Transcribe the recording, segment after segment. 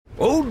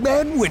Old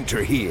Man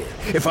Winter here.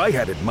 If I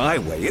had it my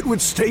way, it would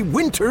stay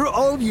winter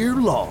all year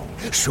long.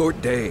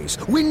 Short days,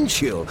 wind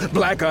chill,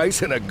 black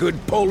ice, and a good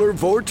polar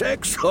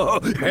vortex.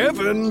 Oh,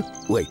 heaven!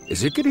 Wait,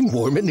 is it getting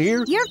warm in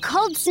here? Your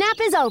cold snap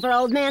is over,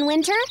 Old Man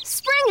Winter.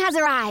 Spring has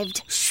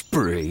arrived.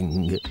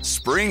 Spring.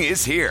 Spring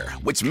is here,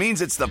 which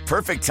means it's the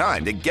perfect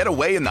time to get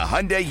away in the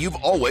Hyundai you've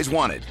always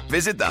wanted.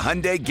 Visit the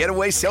Hyundai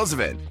Getaway Sales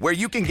Event, where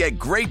you can get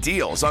great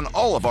deals on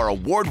all of our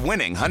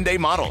award-winning Hyundai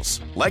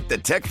models, like the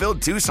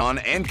tech-filled Tucson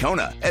and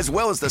Kona, as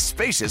well as the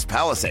spacious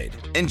Palisade.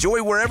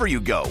 Enjoy wherever you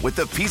go with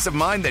the peace of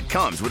mind that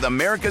comes with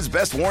America's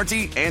best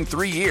warranty and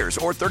 3 years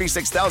or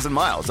 36,000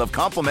 miles of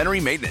complimentary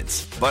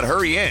maintenance. But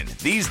hurry in,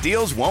 these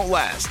deals won't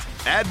last.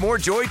 Add more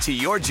joy to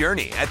your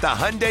journey at the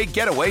Hyundai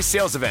Getaway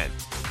Sales Event.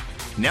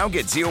 Now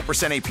get 0%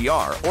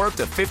 APR or up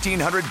to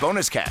 $1,500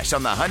 bonus cash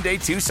on the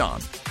Hyundai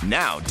Tucson.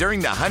 Now,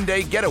 during the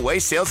Hyundai Getaway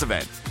Sales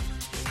Event.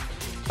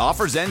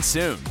 Offers end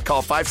soon.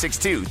 Call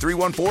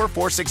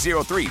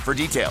 562-314-4603 for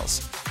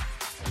details.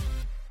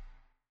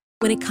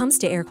 When it comes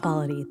to air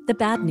quality, the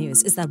bad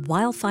news is that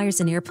wildfires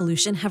and air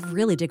pollution have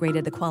really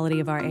degraded the quality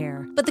of our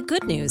air. But the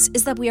good news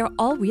is that we are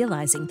all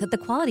realizing that the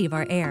quality of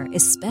our air,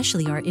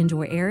 especially our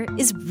indoor air,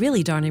 is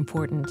really darn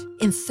important.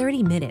 In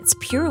 30 minutes,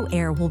 Puro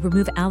Air will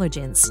remove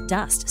allergens,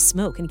 dust,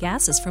 smoke, and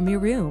gases from your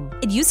room.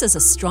 It uses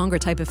a stronger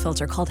type of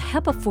filter called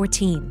HEPA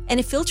 14, and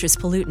it filters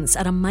pollutants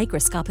at a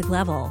microscopic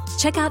level.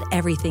 Check out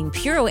everything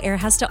Puro Air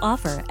has to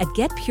offer at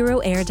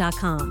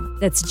getpuroair.com.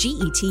 That's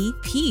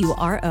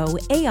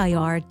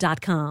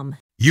GETPUROAIR.com.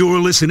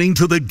 You're listening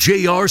to the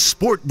JR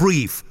Sport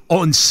Brief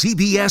on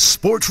CBS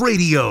Sports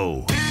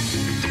Radio.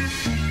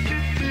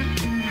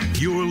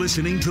 You're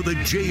listening to the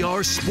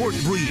JR Sport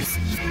Brief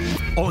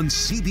on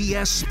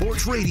CBS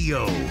Sports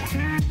Radio.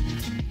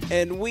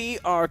 And we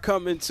are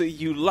coming to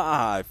you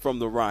live from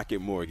the Rocket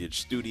Mortgage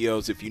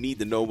Studios. If you need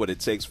to know what it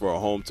takes for a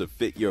home to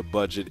fit your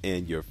budget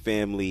and your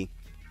family,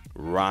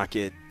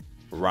 Rocket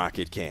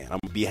can. I'm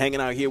going to be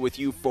hanging out here with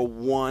you for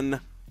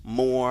one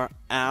more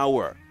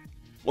hour.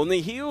 On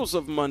the heels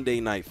of Monday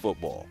Night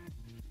Football,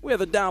 where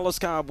the Dallas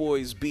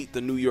Cowboys beat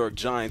the New York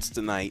Giants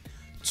tonight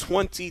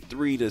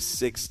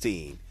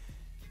 23-16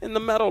 in the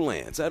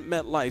Meadowlands at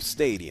MetLife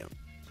Stadium.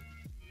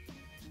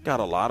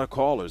 Got a lot of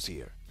callers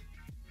here.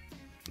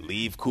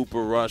 Leave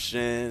Cooper Rush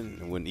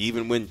in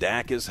even when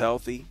Dak is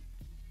healthy.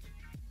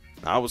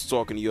 I was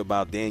talking to you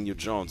about Daniel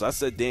Jones. I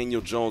said Daniel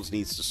Jones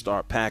needs to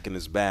start packing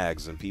his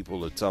bags, and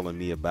people are telling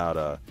me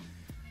about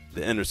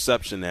the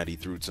interception that he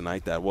threw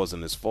tonight. That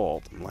wasn't his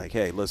fault. I'm like,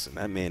 hey, listen,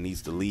 that man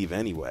needs to leave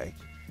anyway.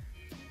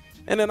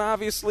 And then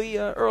obviously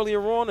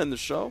earlier on in the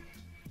show,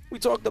 we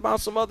talked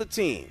about some other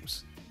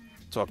teams.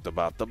 Talked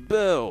about the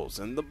Bills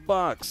and the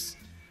Bucks,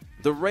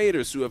 the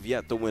Raiders who have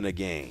yet to win a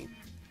game,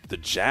 the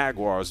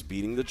Jaguars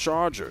beating the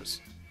Chargers.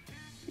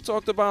 We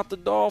talked about the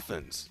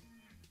Dolphins.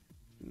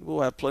 We'll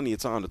have plenty of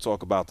time to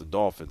talk about the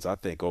Dolphins, I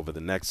think, over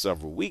the next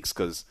several weeks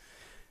because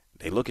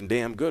they're looking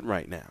damn good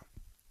right now.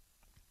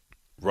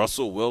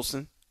 Russell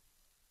Wilson,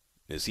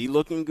 is he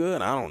looking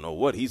good? I don't know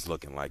what he's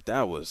looking like.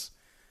 That was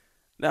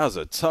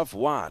a tough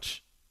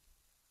watch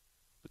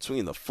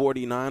between the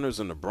 49ers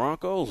and the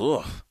Broncos.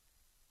 Ugh.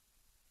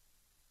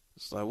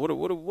 It's like,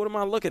 what am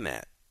I looking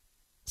at?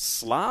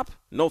 Slop?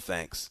 No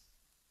thanks.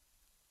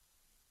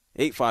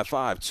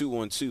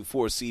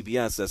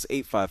 855-212-4CBS. That's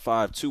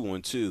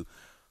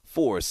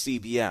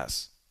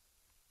 855-212-4CBS.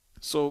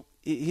 So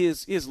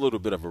here's a little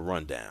bit of a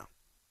rundown.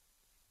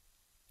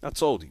 I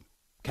told you.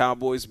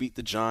 Cowboys beat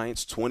the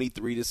Giants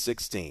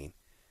 23-16.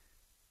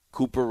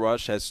 Cooper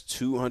Rush has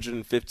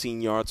 215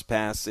 yards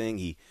passing.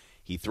 He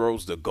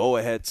throws the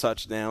go-ahead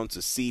touchdown to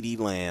CeeDee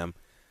Lamb,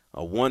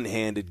 a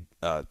one-handed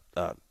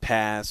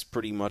pass,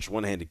 pretty much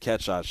one-handed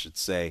catch, I should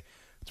say,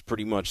 to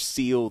pretty much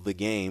seal the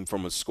game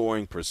from a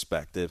scoring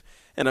perspective.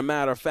 And a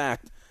matter of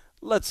fact,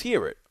 let's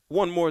hear it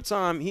one more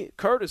time,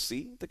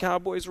 courtesy the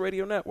Cowboys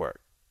Radio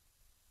Network.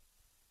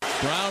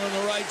 Brown in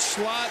the right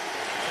slot.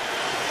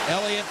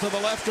 Elliott to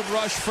the left of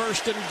Rush,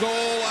 first and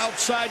goal,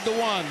 outside the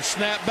one.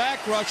 Snap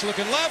back, Rush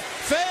looking left,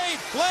 fade,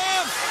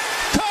 Lamb,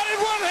 caught in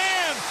one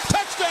hand,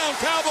 touchdown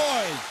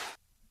Cowboys.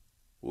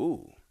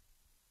 Ooh,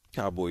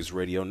 Cowboys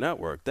Radio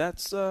Network.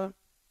 That's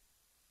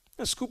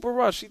Cooper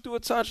Rush. He threw a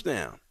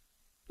touchdown.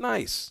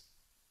 Nice.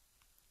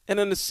 And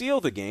then to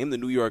seal the game, the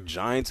New York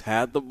Giants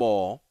had the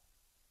ball.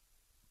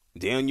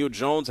 Daniel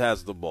Jones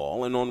has the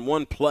ball, and on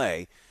one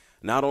play,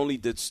 not only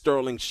did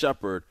Sterling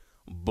Shepard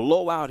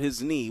blow out his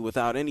knee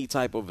without any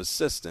type of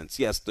assistance.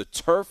 Yes, the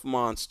turf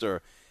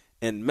monster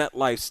in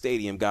MetLife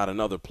Stadium got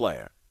another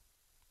player.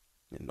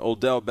 And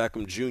Odell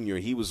Beckham Jr.,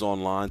 he was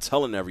online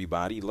telling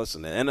everybody,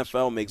 listen, the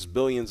NFL makes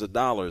billions of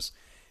dollars.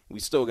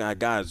 We still got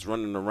guys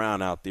running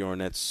around out there on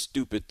that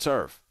stupid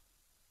turf.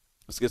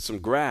 Let's get some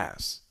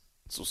grass.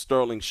 So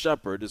Sterling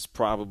Shepard is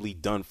probably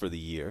done for the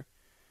year.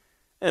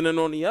 And then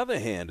on the other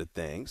hand of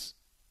things,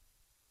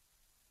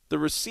 the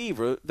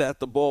receiver that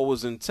the ball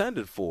was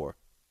intended for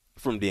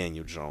from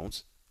Daniel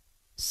Jones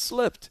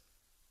slipped,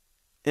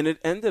 and it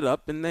ended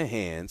up in the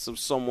hands of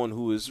someone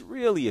who is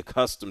really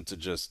accustomed to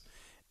just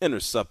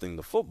intercepting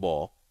the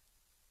football,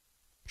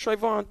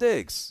 Trayvon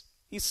Diggs.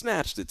 He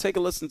snatched it. Take a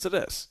listen to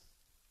this.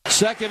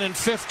 2nd and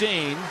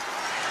 15.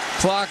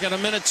 Clock at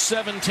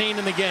 1:17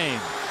 in the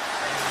game.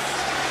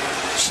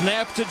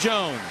 Snap to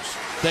Jones.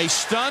 They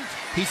stunt.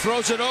 He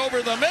throws it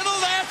over the middle.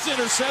 That's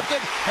intercepted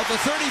at the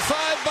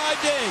 35 by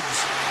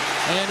Diggs.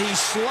 And he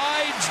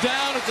slides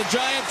down at the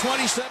Giant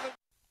 27.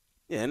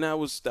 Yeah, and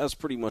that's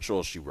pretty much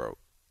all she wrote.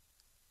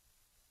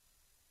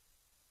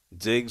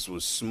 Diggs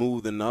was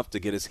smooth enough to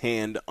get his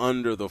hand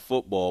under the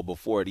football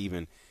before it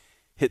even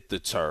hit the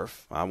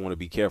turf. I want to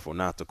be careful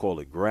not to call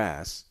it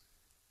grass.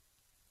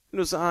 It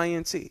was an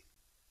INT.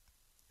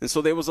 And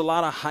so there was a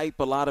lot of hype,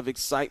 a lot of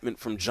excitement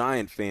from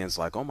Giant fans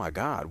like, oh, my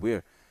God,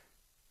 we're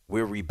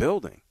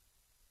rebuilding.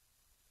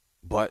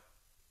 But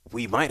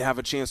we might have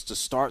a chance to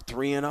start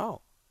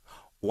 3-0.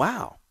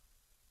 Wow.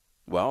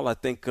 Well, I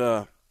think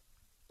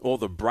all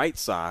the bright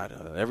side,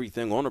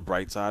 everything on the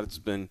bright side, it's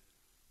been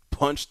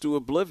punched to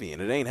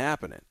oblivion. It ain't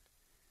happening.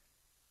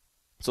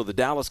 So the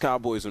Dallas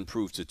Cowboys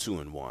improved to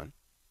 2-1.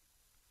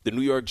 The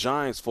New York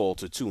Giants fall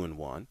to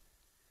 2-1.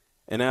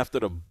 And after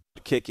the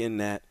kick in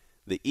that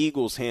the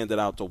Eagles handed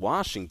out to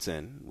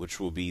Washington, which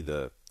will be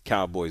the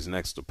Cowboys'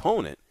 next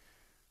opponent,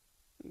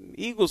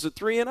 Eagles are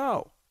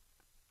 3-0.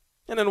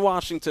 And then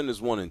Washington is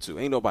 1-2.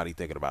 Ain't nobody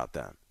thinking about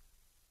them.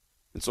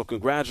 And so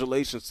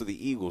congratulations to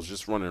the Eagles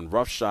just running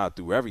roughshod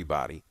through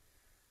everybody.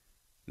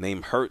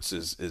 Name Hurts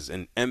is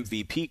an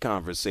MVP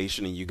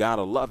conversation, and you got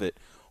to love it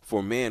for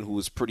a man who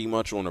was pretty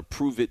much on a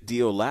prove-it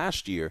deal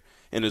last year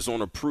and is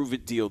on a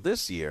prove-it deal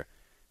this year.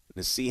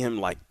 And to see him,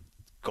 like,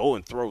 go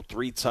and throw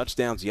 3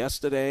 touchdowns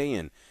yesterday,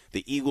 and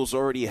the Eagles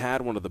already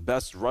had one of the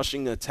best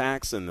rushing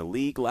attacks in the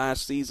league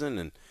last season,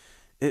 and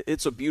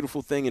it's a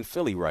beautiful thing in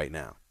Philly right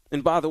now.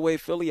 And by the way,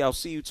 Philly, I'll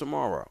see you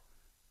tomorrow.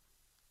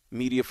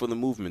 Media for the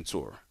Movement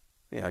Tour.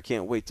 Yeah, I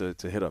can't wait to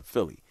hit up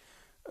Philly.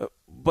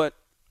 But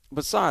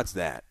besides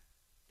that,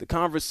 the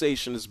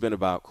conversation has been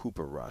about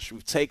Cooper Rush.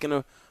 We've taken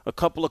a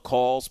couple of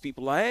calls.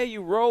 People are like, hey,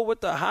 you roll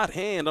with the hot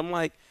hand. I'm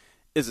like,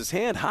 is his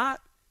hand hot?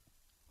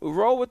 We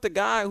roll with the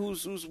guy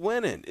who's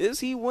winning.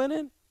 Is he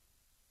winning?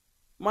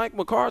 Mike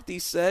McCarthy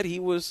said he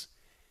was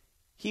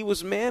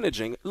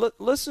managing.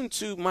 Listen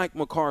to Mike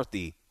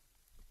McCarthy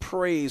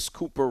praise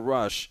Cooper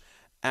Rush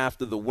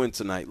after the win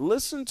tonight.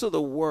 Listen to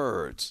the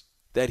words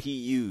that he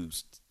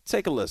used.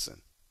 Take a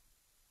listen.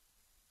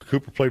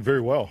 Cooper played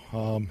very well.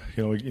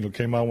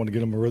 Came out, wanted to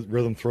get him a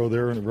rhythm throw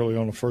there, and really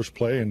on the first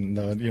play, and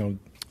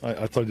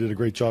I thought he did a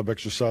great job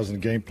exercising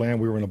the game plan.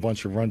 We were in a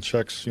bunch of run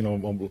checks,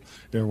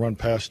 run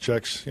pass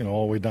checks,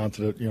 all the way down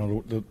to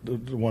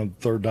the one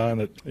third down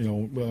that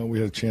we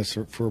had a chance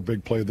for a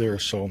big play there.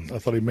 So I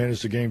thought he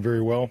managed the game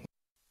very well.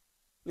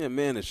 Yeah,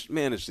 managed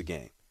the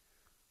game.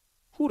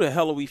 Who the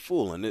hell are we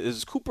fooling?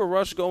 Is Cooper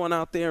Rush going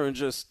out there and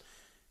just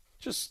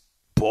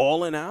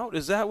balling out?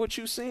 Is that what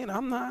you're seeing?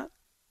 I'm not.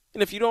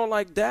 And if you don't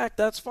like Dak,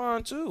 that's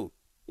fine too.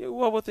 You're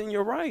well within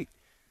your right.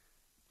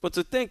 But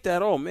to think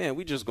that, oh man,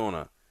 we just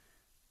gonna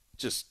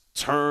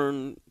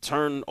turn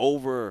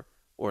over,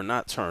 or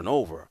not turn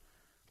over,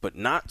 but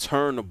not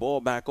turn the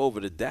ball back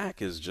over to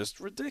Dak is just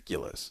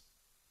ridiculous.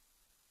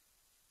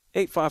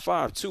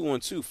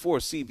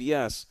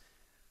 855-212-4CBS.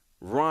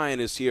 Ryan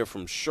is here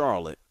from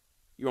Charlotte.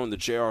 You're on the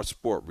JR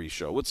Sport Brief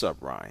Show. What's up,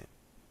 Ryan?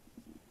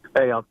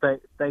 Hey,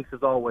 thanks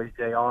as always,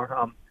 JR.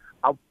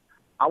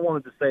 I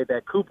wanted to say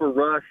that Cooper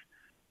Rush,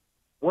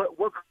 what?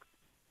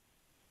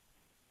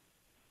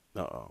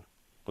 Uh-oh.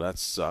 Well, that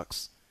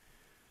sucks.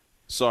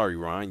 Sorry,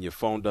 Ryan, your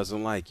phone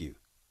doesn't like you.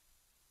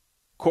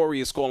 Corey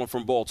is calling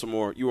from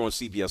Baltimore. You're on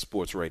CBS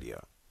Sports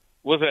Radio.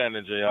 What's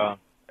happening, JR?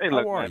 Hey, How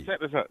look, are man, you?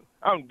 check this out.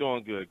 I'm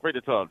doing good. Great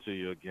to talk to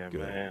you again,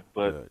 Good. man.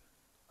 But Good.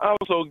 I'm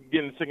also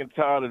getting sick and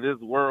tired of this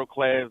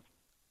world-class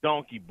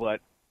donkey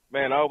butt.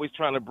 Man, always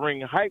trying to bring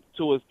hype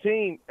to his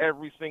team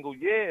every single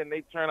year, and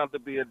they turn out to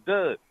be a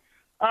dud.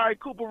 All right,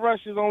 Cooper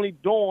Rush is only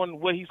doing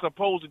what he's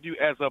supposed to do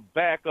as a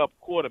backup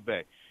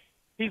quarterback.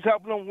 He's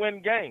helping them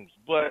win games,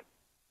 but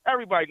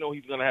everybody knows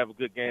he's going to have a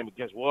good game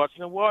against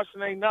Washington.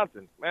 Washington ain't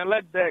nothing. Man,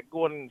 let Dak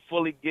go and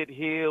fully get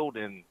healed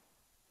and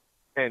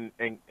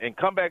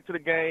come back to the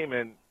game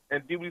and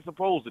do what he's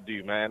supposed to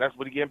do, man. That's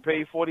what he's getting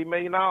paid $40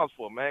 million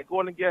for, man.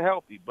 Go in and get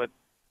healthy. But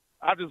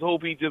I just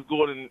hope he just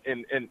go in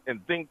and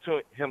think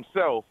to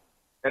himself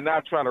and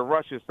not trying to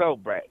rush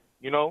himself back,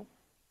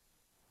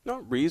 No,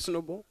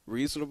 reasonable.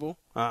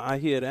 I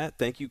hear that.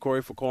 Thank you,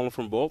 Corey, for calling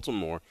from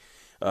Baltimore.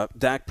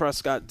 Dak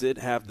Prescott did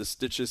have the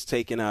stitches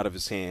taken out of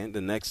his hand. The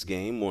next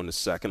game on the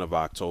 2nd of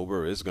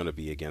October is going to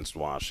be against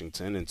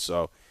Washington. And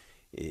so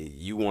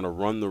you want to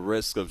run the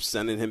risk of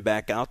sending him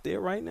back out there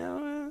right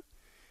now?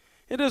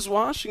 It is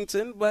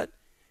Washington, but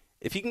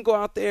if he can go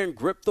out there and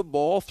grip the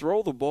ball,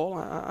 throw the ball,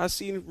 I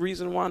see no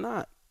reason why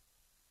not.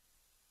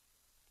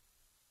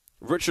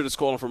 Richard is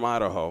calling from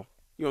Idaho.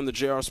 You're on the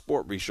JR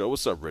Sport Brief Show.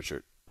 What's up,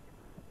 Richard?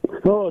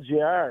 Oh,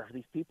 JR,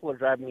 these people are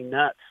driving me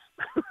nuts.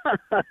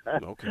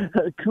 Okay.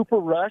 Cooper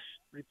Rush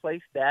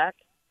replaced Dak.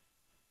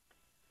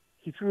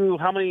 He threw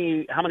how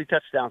many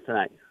touchdowns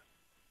tonight?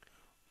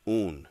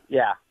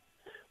 Yeah.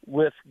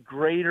 With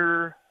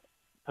greater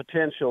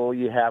potential,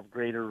 you have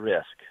greater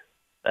risk.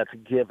 That's a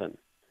given.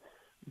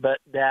 but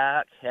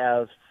Dak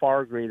has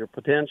far greater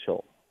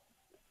potential.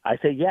 I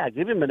say, yeah,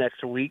 give him an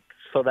extra week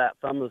so that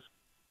thumb is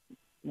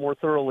more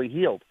thoroughly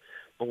healed.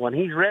 But when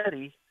he's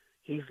ready,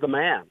 he's the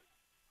man.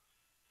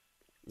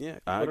 Yeah,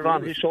 put it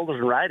on his shoulders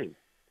and ride him.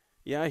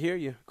 Yeah, I hear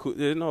you.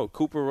 No,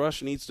 Cooper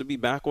Rush needs to be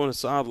back on the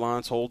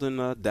sidelines holding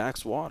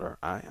Dak's water.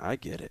 I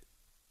get it.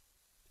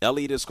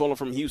 Elliot is calling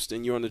from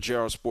Houston. You're on the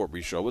JR Sport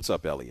Brief Show. What's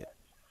up, Elliot?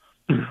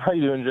 How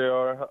you doing,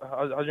 JR?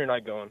 How's your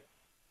night going?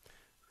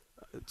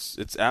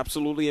 It's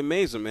absolutely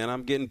amazing, man.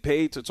 I'm getting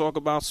paid to talk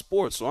about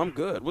sports, so I'm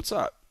good. What's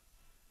up?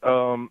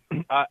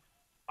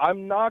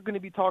 I'm not going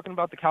to be talking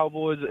about the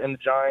Cowboys and the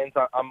Giants.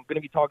 I'm going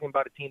to be talking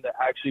about a team that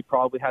actually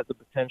probably has the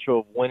potential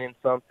of winning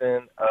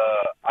something.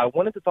 I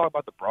wanted to talk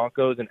about the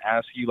Broncos and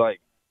ask you,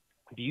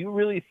 do you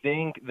really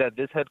think that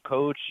this head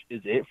coach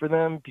is it for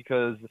them?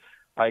 Because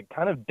I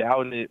kind of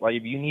doubt it.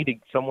 If you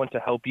need someone to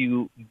help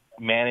you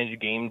manage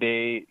game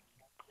day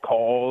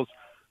calls,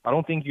 I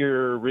don't think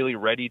you're really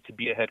ready to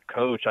be a head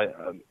coach.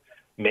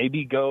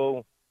 Maybe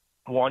go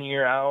 1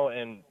 year out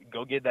and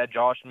go get that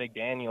Josh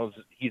McDaniels.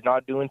 He's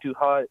not doing too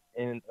hot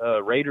in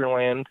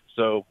Raiderland,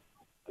 so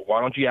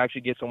why don't you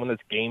actually get someone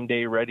that's game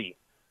day ready?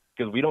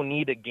 Because we don't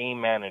need a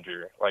game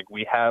manager.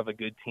 We have a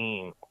good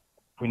team.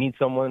 We need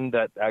someone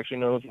that actually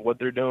knows what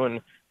they're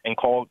doing and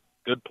call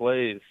good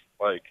plays.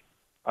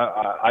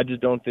 I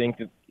just don't think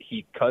that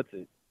he cuts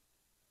it.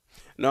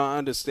 No, I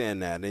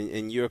understand that,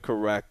 and you're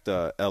correct,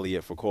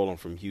 Elliot, for calling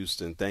from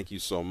Houston. Thank you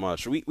so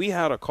much. We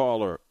had a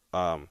caller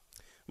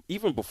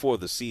even before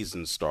the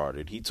season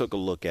started. He took a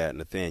look at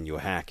Nathaniel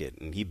Hackett,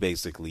 and he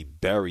basically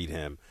buried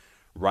him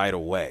right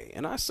away.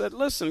 And I said,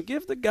 listen,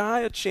 give the guy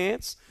a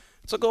chance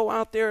to go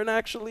out there and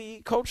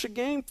actually coach a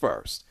game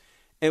first.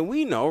 And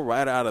we know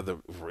right out of it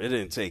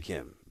didn't take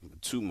him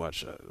too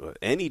much,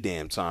 any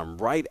damn time,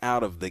 right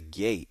out of the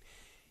gate.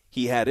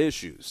 He had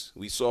issues.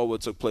 We saw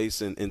what took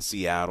place in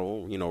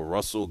Seattle.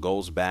 Russell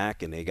goes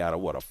back, and they got a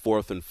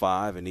 4th and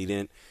 5, and he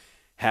didn't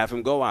have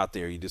him go out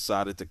there. He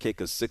decided to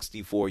kick a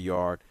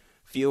 64-yard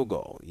field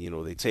goal.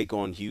 They take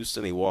on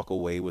Houston. They walk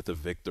away with a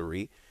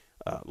victory.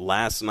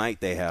 Last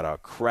night they had a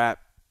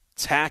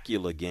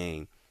crap-tacular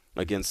game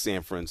against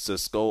San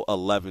Francisco,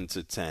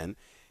 11-10.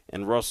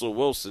 And Russell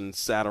Wilson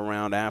sat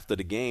around after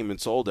the game and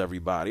told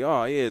everybody,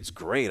 oh, yeah, it's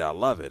great. I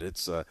love it.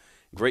 It's a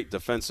great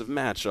defensive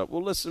matchup.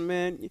 Well, listen,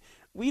 man,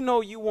 we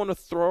know you want to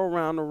throw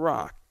around the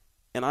rock.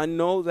 And I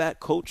know that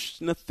Coach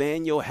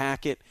Nathaniel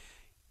Hackett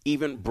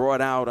even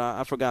brought out,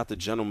 I forgot the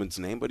gentleman's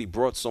name, but he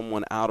brought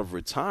someone out of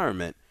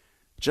retirement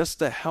just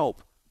to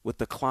help with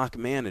the clock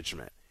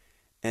management.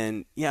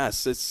 And,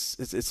 yes,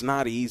 it's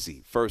not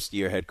easy,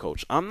 first-year head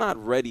coach. I'm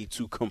not ready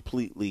to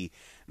completely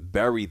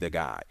bury the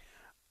guy.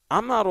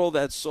 I'm not all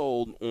that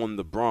sold on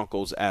the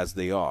Broncos as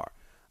they are.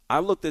 I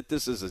looked at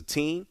this as a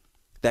team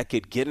that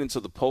could get into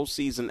the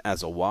postseason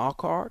as a wild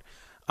card.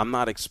 I'm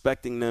not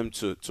expecting them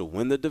to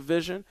win the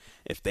division.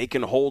 If they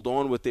can hold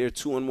on with their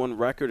 2-1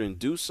 record and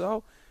do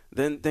so,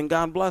 then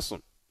God bless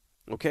them.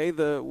 Okay,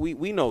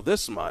 we know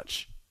this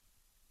much.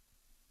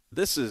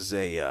 This is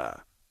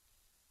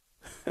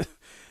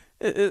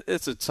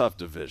it's a tough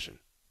division.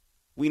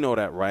 We know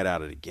that right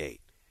out of the gate.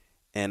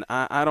 And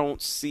I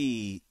don't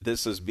see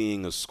this as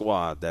being a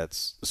squad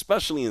that's,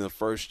 especially in the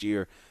first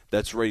year,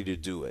 that's ready to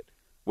do it,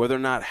 whether or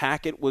not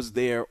Hackett was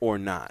there or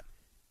not.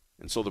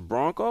 And so the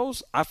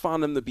Broncos, I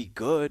found them to be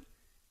good.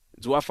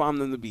 Do I find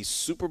them to be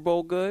Super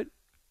Bowl good?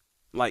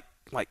 Like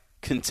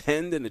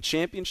contend in the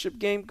championship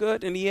game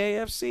good in the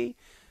AFC?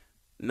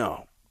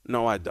 No,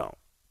 I don't.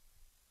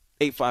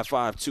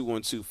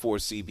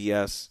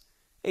 855-212-4CBS.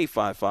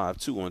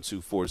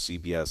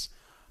 855-212-4CBS.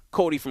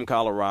 Cody from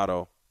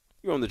Colorado.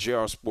 You're on the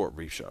JR Sport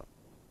Brief Show.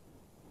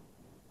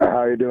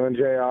 How you doing,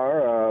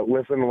 JR?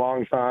 Listen, a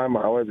long time.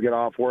 I always get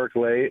off work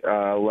late.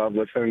 Love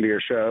listening to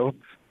your show.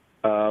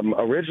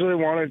 Originally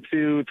wanted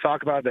to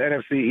talk about the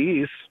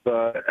NFC East,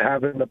 but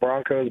having the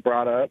Broncos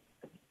brought up,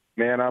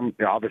 man, I'm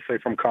obviously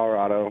from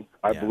Colorado.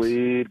 I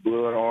bleed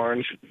blue and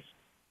orange.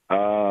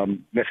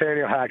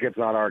 Nathaniel Hackett's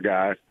not our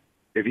guy.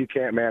 If you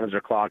can't manage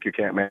a clock, you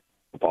can't manage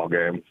a football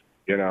game,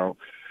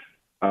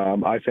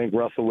 I think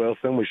Russell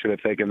Wilson, we should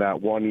have taken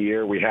that 1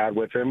 year we had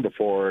with him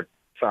before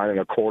signing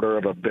a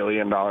 $250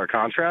 million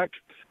contract.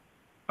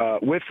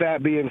 With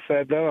that being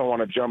said, though, I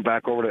want to jump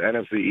back over to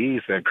NFC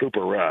East and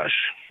Cooper Rush.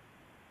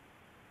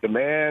 The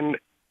man,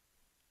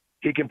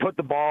 he can put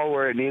the ball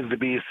where it needs to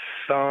be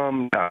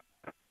sometimes.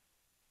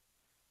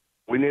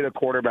 We need a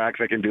quarterback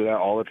that can do that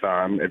all the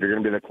time. If you're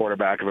going to be the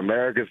quarterback of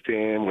America's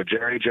team with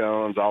Jerry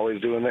Jones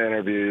always doing the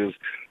interviews,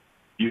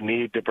 you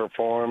need to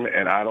perform,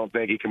 and I don't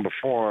think he can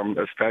perform,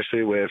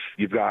 especially with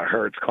you've got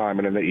Hurts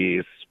climbing in the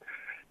East.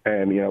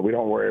 And, we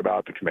don't worry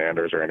about the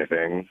Commanders or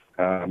anything.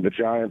 The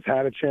Giants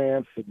had a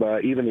chance,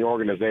 but even the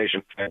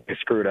organization, they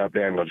screwed up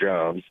Daniel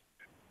Jones.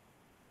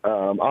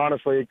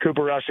 Honestly,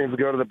 Cooper Rush needs to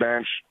go to the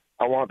bench.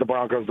 I want the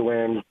Broncos to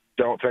win.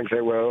 Don't think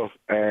they will.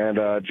 And,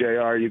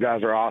 JR, you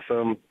guys are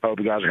awesome. Hope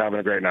you guys are having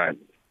a great night.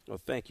 Well,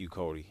 thank you,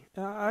 Cody.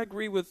 I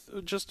agree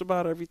with just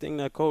about everything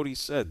that Cody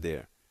said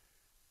there.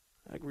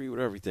 I agree with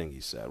everything he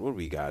said. What do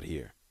we got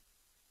here?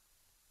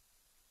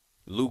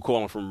 Lou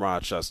calling from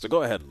Rochester.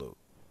 Go ahead, Lou.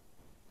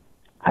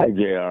 Hi,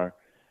 JR.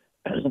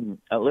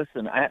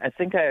 Listen, I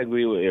think I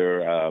agree with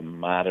your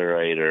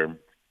moderator.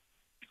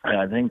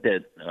 I think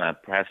that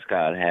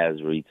Prescott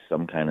has reached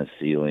some kind of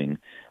ceiling.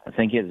 I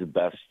think his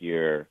best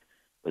year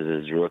was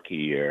his rookie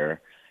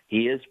year.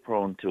 He is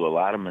prone to a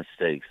lot of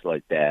mistakes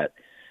like that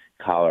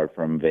caller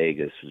from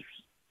Vegas, who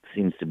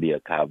seems to be a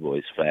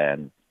Cowboys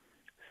fan,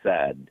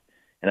 said.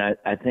 And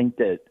I think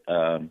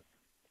that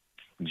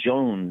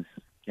Jones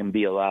can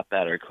be a lot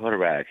better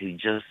quarterback. He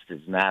just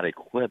is not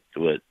equipped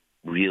with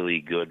really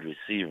good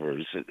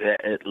receivers,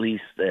 at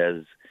least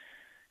as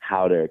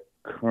how they're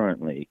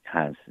currently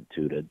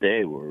constituted.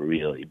 They were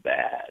really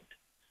bad.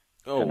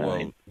 Oh,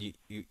 well,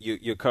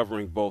 you're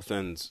covering both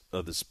ends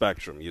of the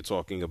spectrum. You're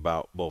talking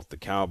about both the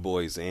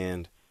Cowboys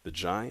and the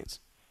Giants?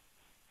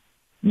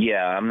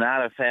 Yeah, I'm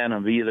not a fan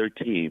of either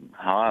team.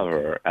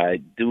 However, I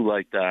do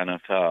like the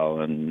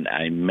NFL, and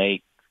I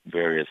make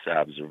various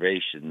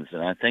observations,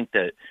 and I think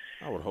that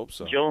I would hope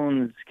so.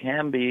 Jones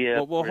can be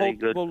a pretty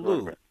good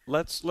quarterback.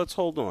 Lou, let's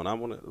hold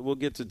on. We'll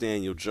get to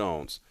Daniel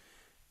Jones.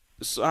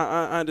 So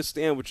I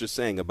understand what you're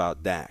saying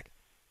about Dak.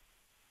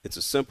 It's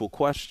a simple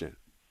question.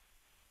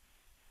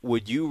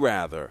 Would you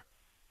rather,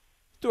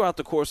 throughout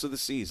the course of the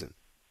season,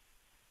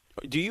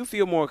 do you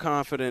feel more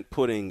confident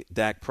putting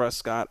Dak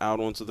Prescott out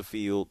onto the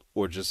field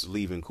or just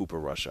leaving Cooper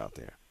Rush out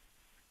there?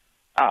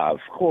 Of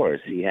course,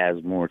 he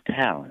has more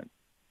talent,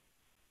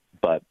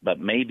 but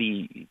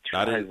maybe he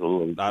tries a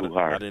little too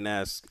hard. I didn't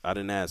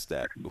ask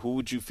that. Who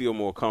would you feel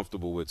more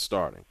comfortable with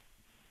starting?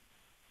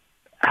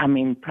 I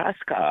mean,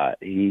 Prescott.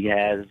 He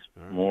has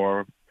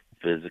more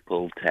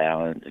physical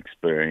talent,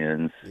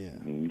 experience. Yeah.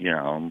 You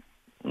know,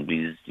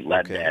 he's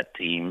led that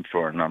team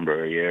for a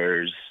number of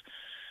years,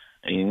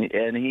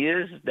 and he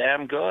is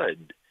damn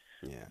good.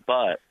 Yeah.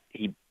 But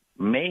he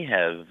may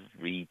have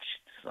reached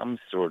some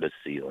sort of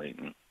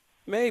ceiling.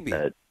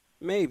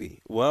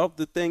 Maybe. Well,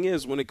 the thing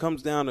is, when it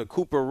comes down to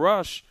Cooper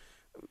Rush,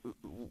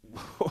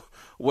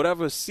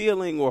 whatever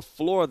ceiling or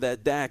floor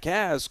that Dak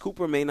has,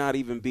 Cooper may not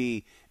even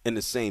be in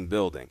the same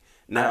building.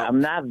 Now,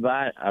 I'm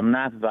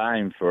not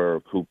vying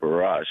for Cooper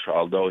Rush,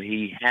 although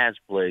he has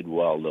played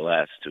well the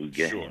last two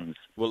games. Sure.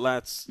 Well,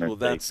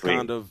 that's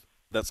kind of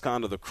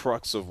the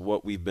crux of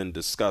what we've been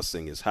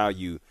discussing is how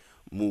you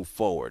move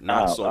forward.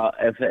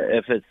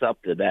 If it's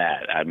up to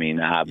that, I mean,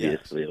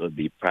 obviously it would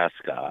be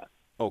Prescott.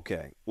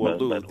 Okay. Well,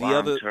 Lou,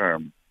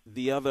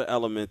 the other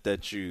element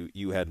that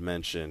you had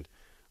mentioned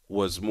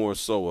was more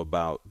so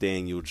about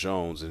Daniel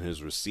Jones and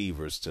his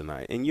receivers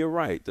tonight. And you're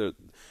right. The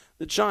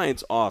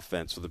Giants'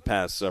 offense for the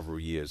past several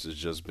years has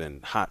just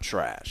been hot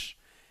trash.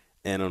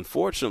 And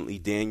unfortunately,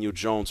 Daniel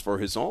Jones, for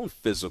his own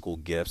physical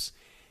gifts,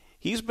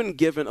 he's been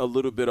given a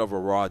little bit of a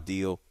raw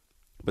deal,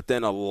 but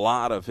then a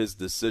lot of his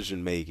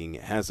decision-making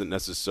hasn't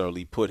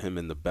necessarily put him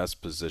in the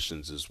best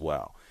positions as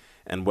well.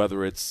 And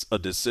whether it's a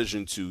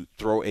decision to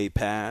throw a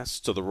pass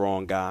to the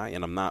wrong guy,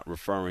 and I'm not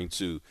referring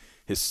to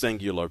his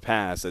singular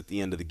pass at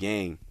the end of the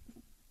game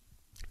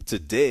to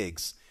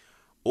Diggs,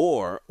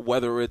 or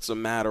whether it's a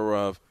matter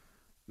of,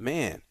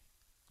 man,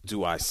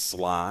 do I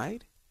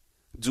slide?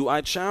 Do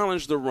I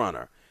challenge the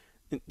runner?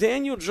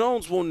 Daniel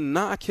Jones will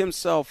knock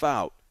himself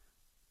out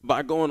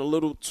by going a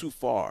little too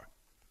far.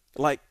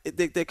 Like,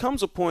 there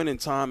comes a point in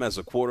time as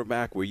a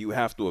quarterback where you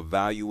have to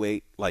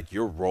evaluate, like,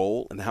 your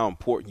role and how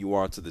important you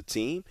are to the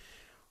team.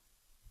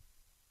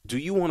 Do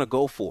you want to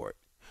go for it?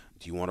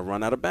 Do you want to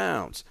run out of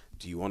bounds?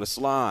 Do you want to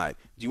slide?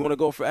 Do you want to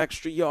go for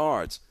extra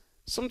yards?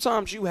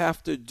 Sometimes you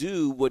have to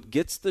do what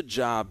gets the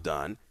job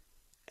done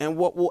and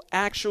what will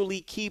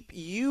actually keep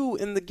you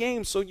in the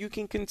game so you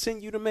can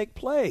continue to make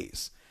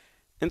plays.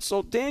 And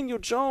so Daniel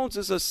Jones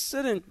is a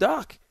sitting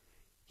duck.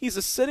 He's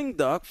a sitting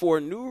duck for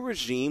a new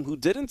regime who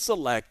didn't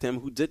select him,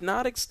 who did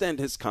not extend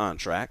his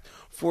contract,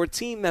 for a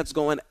team that's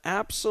going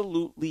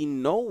absolutely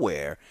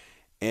nowhere,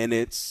 and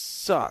it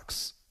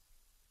sucks.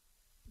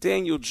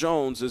 Daniel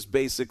Jones is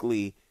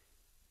basically,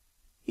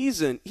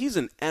 he's in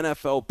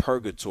NFL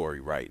purgatory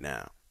right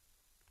now.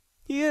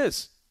 He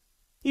is.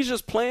 He's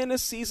just playing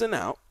this season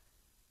out.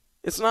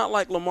 It's not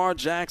like Lamar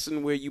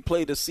Jackson where you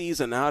play the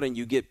season out and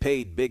you get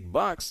paid big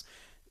bucks.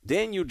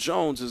 Daniel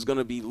Jones is going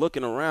to be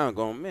looking around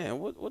going, man,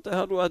 what the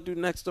hell do I do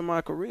next in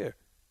my career?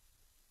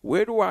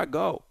 Where do I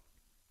go?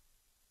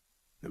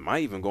 Am I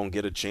even going to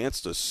get a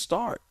chance to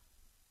start?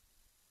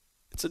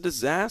 It's a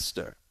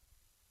disaster.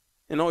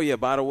 And, oh, yeah,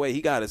 by the way,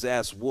 he got his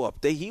ass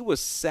whooped. He was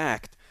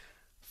sacked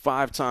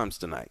 5 times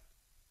tonight.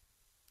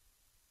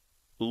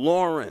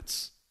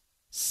 Lawrence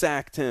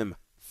sacked him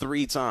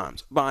 3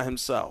 times by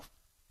himself.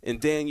 And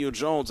Daniel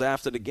Jones,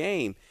 after the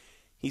game,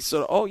 he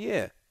said, oh,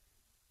 yeah,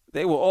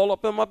 they were all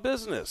up in my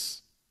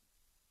business.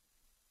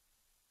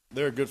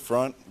 They're a good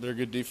front. They're a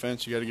good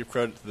defense. You got to give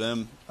credit to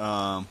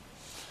them.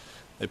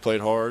 They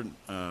played hard.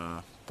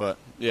 But,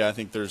 yeah, I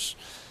think there's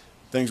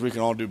things we can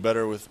all do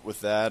better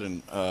with that,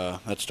 and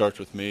that starts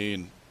with me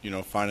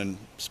and, finding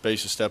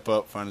space to step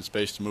up, finding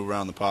space to move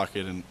around the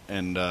pocket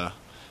and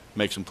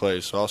make some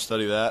plays. So I'll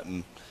study that,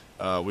 and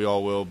we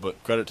all will.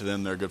 But credit to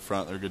them. They're a good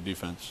front. They're a good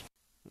defense.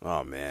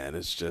 Oh, man,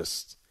 it's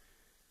just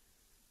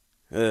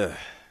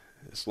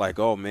It's like,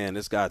 oh, man,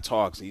 this guy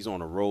talks. He's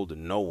on a road to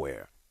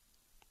nowhere.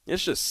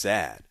 It's just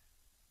sad.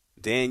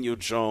 Daniel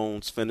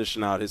Jones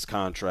finishing out his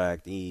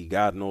contract.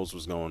 God knows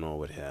what's going on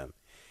with him.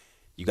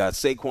 You got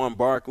Saquon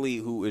Barkley,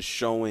 who is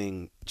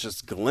showing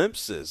just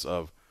glimpses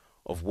of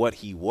what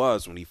he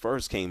was when he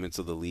first came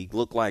into the league.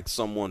 Looked like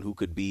someone who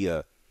could be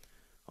a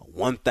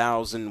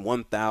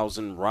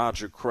 1,000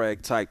 Roger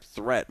Craig type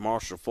threat,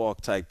 Marshall Faulk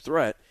type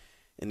threat.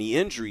 And the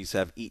injuries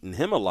have eaten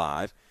him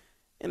alive.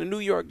 And the New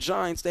York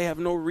Giants, they have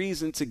no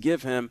reason to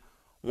give him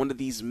one of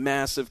these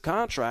massive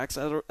contracts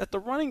at the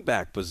running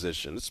back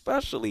position,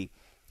 especially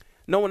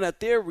knowing that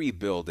they're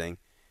rebuilding.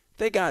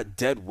 They got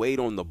dead weight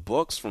on the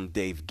books from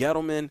Dave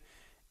Gettleman.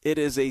 It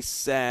is a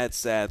sad,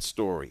 sad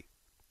story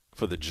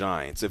for the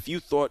Giants. If you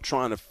thought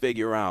trying to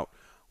figure out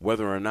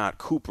whether or not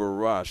Cooper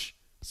Rush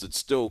should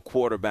still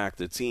quarterback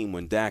the team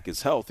when Dak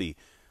is healthy,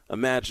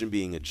 imagine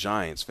being a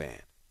Giants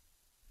fan.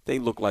 They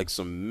look like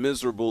some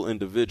miserable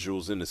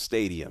individuals in the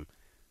stadium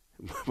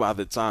by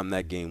the time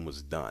that game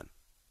was done.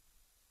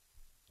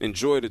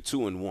 Enjoy the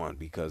 2-1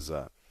 because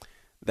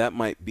that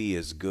might be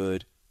as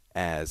good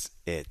as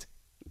it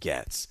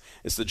gets.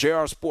 It's the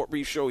JR Sport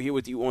Brief Show here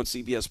with you on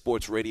CBS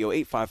Sports Radio,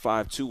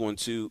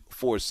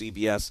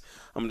 855-212-4CBS.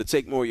 I'm going to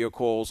take more of your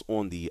calls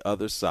on the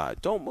other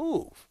side. Don't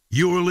move.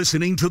 You're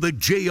listening to the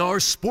JR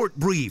Sport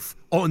Brief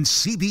on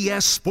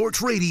CBS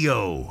Sports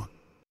Radio.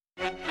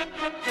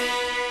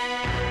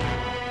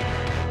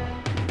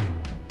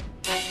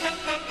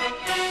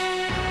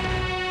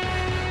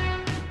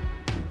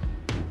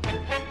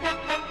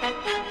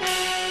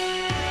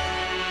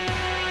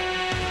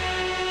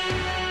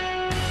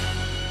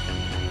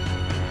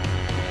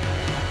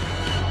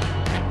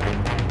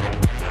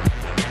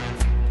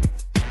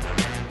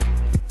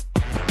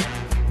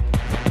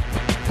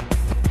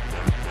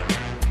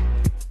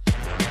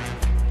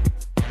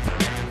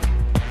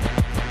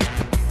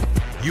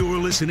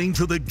 Listening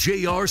to the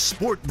JR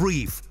Sport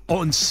Brief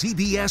on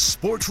CBS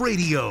Sports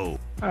Radio.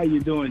 How you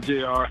doing,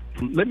 JR?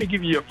 Let me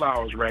give you your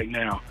flowers right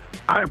now.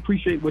 I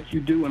appreciate what you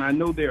do, and I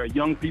know there are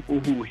young people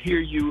who hear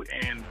you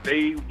and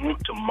they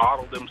want to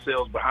model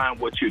themselves behind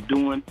what you're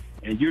doing,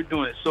 and you're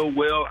doing it so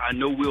well. I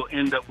know we'll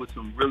end up with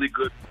some really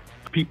good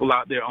people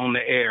out there on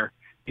the air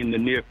in the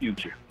near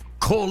future.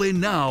 Call in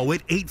now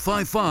at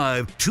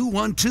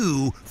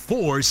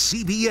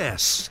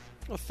 855-212-4CBS.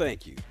 Well,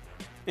 thank you,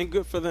 and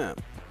good for them.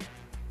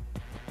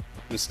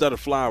 Instead of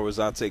flowers,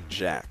 I'll take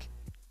Jack.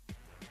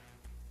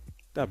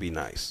 That'd be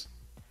nice.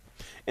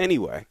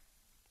 Anyway,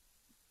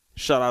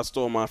 shout out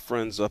to all my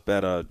friends up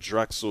at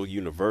Drexel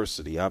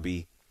University. I'll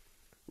be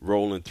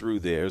rolling through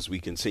there as we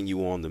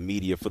continue on the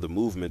Media for the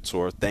Movement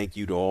tour. Thank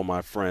you to all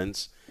my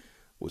friends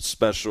with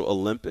Special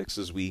Olympics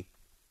as we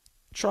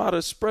try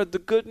to spread the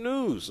good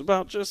news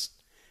about just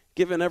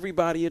giving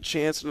everybody a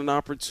chance and an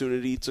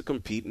opportunity to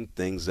compete in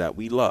things that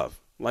we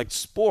love, like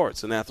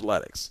sports and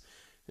athletics.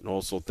 And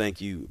also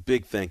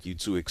big thank you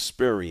to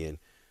Experian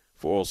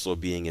for also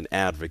being an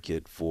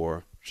advocate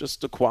for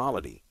just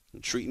equality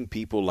and treating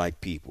people like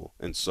people.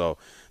 And so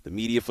the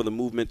Media for the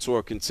Movement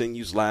tour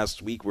continues.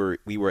 Last week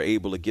we were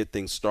able to get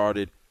things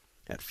started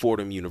at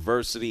Fordham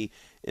University.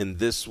 And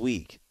this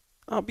week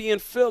I'll be in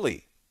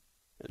Philly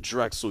at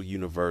Drexel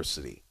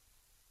University.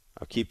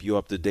 I'll keep you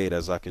up to date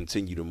as I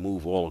continue to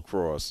move all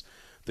across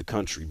the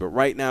country. But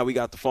right now we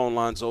got the phone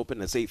lines open.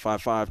 That's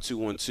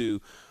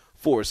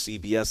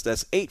 855-212-4CBS.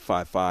 That's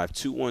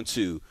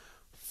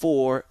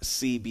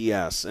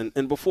 855-212-4CBS.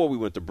 And before we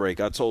went to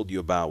break, I told you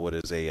about what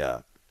is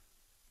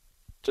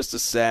just a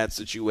sad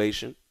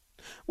situation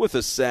with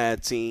a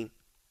sad team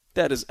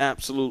that is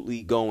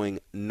absolutely going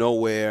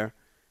nowhere.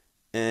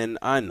 And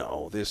I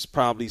know there's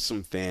probably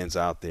some fans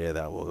out there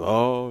that will,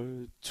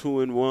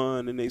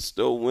 2-1 and they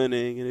still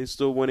winning and they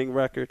still winning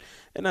record.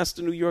 And that's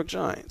the New York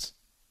Giants.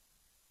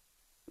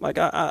 Like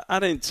I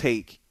didn't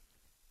take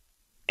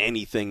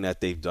anything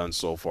that they've done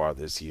so far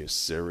this year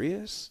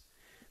serious.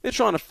 They're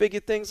trying to figure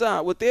things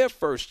out with their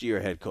first-year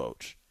head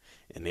coach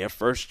and their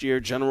first-year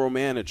general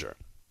manager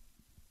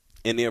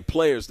and their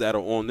players that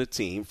are on the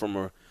team from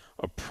a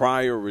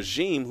prior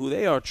regime who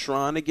they are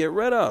trying to get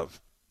rid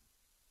of.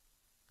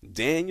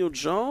 Daniel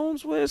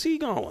Jones, where's he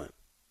going?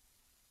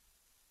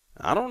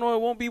 I don't know.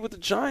 It won't be with the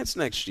Giants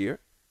next year.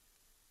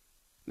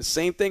 The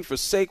same thing for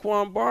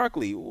Saquon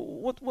Barkley.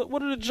 What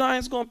are the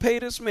Giants going to pay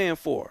this man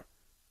for?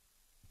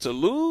 To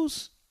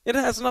lose? It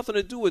has nothing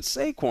to do with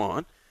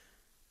Saquon.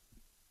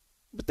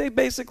 But they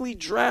basically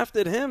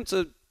drafted him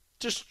to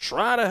just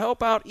try to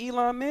help out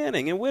Eli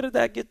Manning. And where did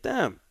that get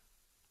them?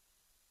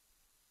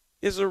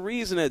 There's a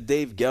reason that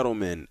Dave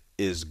Gettleman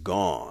is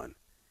gone.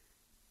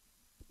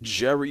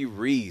 Jerry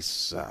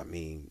Reese,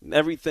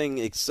 everything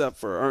except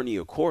for Ernie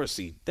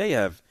Accorsi,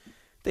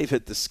 they've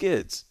hit the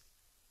skids.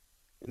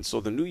 And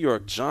so the New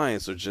York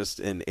Giants are just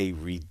in a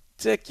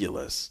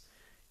ridiculous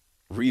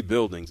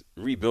rebuilding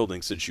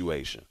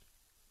situation.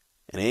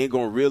 And they ain't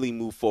going to really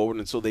move forward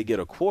until they get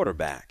a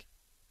quarterback.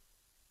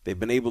 They've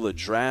been able to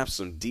draft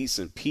some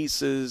decent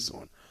pieces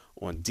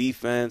on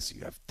defense.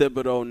 You have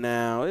Thibodeau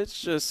now. It's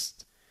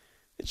just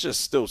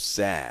still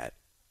sad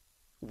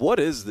what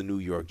is the New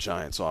York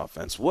Giants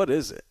offense? What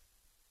is it?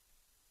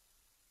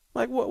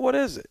 Like, what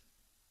is it?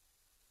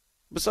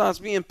 Besides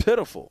being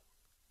pitiful.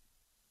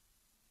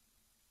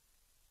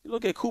 You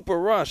look at Cooper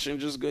Rush and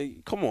just go,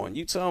 come on,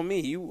 you tell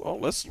me.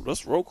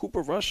 Let's roll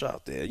Cooper Rush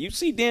out there. You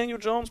see Daniel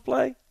Jones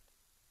play?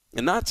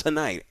 And not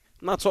tonight.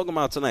 I'm not talking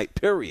about tonight,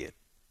 period.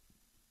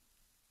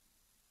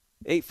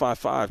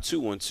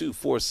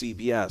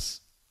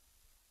 855-212-4CBS.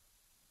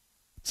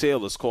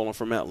 Taylor's calling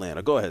from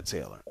Atlanta. Go ahead,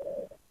 Taylor.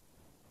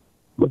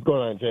 What's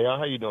going on, JR?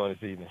 How you doing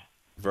this evening?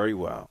 Very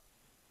well.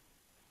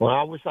 Well,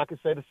 I wish I could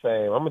say the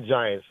same. I'm a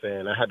Giants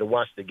fan. I had to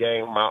watch the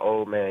game with my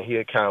old man. He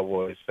a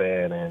Cowboys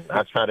fan, and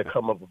I try to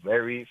come up with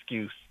every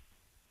excuse.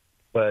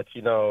 But,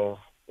 you know,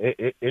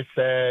 it's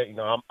sad. You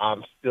know,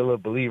 I'm still a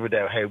believer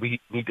that, hey,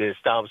 we need to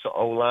establish an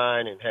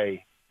O-line. And,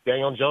 hey,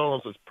 Daniel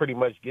Jones was pretty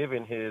much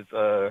given his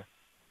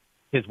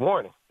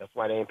warning. That's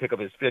why they didn't pick up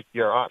his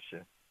fifth-year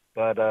option.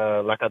 But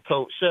like I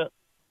told Shep,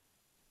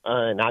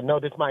 and I know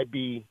this might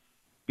be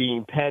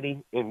being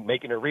petty and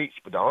making a reach,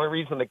 but the only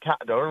reason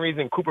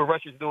Cooper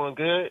Rush is doing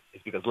good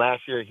is because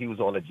last year he was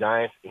on the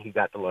Giants and he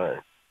got to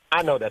learn.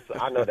 I know that's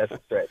a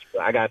stretch,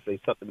 but I gotta say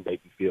something to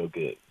make me feel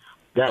good.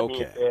 That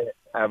being said,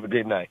 have a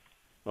good night.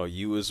 Oh,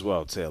 you as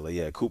well, Taylor.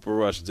 Yeah, Cooper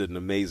Rush did an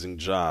amazing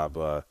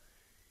job,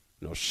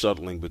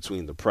 shuttling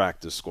between the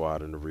practice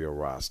squad and the real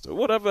roster.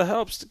 Whatever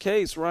helps the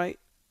case, right?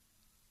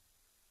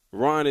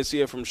 Ron is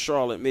here from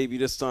Charlotte. Maybe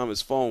this time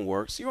his phone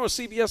works. You're on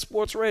CBS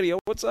Sports Radio.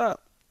 What's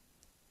up?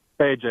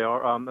 Hey, JR. There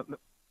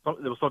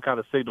was some kind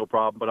of signal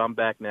problem, but I'm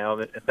back now,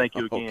 and thank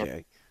you again.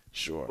 Okay,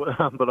 sure.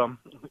 But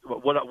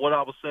what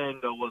I was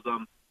saying though was,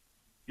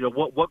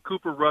 what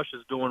Cooper Rush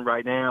is doing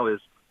right now is,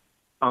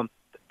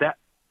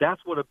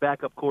 that's what a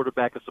backup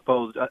quarterback is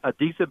supposed. A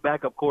decent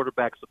backup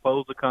quarterback is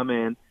supposed to come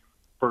in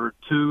for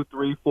 2,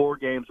 3, 4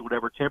 games or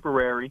whatever,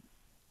 temporary,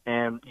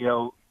 and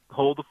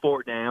hold the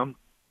fort down.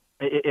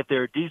 If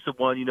they're a decent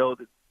one,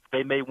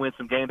 they may win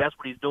some games. That's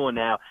what he's doing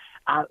now.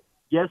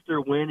 Yes, they're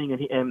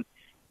winning, and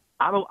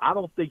I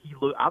don't think he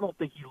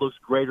looks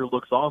great or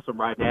looks awesome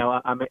right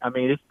now. I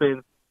mean, it's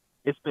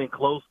been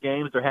close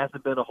games. There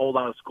hasn't been a whole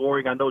lot of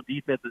scoring. I know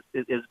defense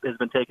has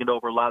been taking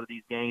over a lot of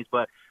these games,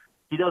 but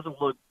he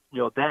doesn't look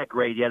that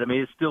great yet. I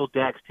mean, it's still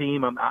Dak's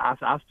team.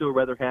 I still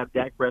rather have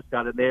Dak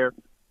Prescott in there.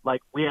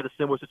 Like, we had a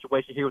similar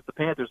situation here with the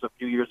Panthers a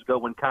few years ago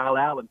when Kyle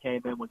Allen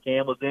came in when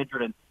Cam was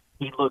injured, and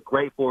he looked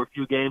great for a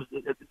few games.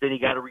 Then he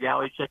got a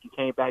reality check and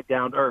came back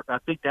down to earth. I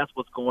think that's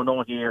what's going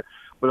on here.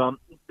 But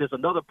there's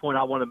another point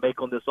I want to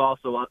make on this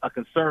also, a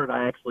concern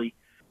I actually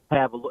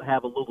have a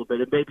little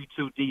bit. It may be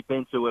too deep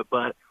into it,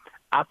 but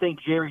I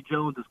think Jerry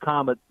Jones'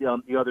 comment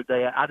the other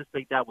day, I just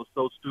think that was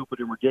so stupid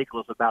and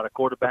ridiculous about a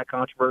quarterback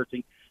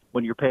controversy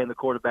when you're paying the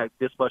quarterback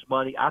this much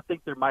money. I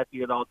think there might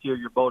be an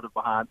ulterior motive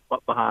behind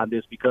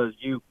this because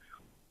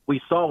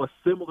we saw a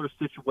similar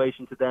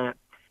situation to that.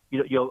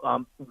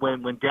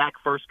 When Dak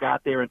first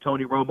got there and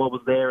Tony Romo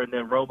was there, and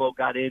then Romo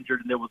got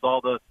injured, and there was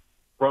all the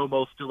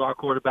Romo's still our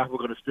quarterback, we're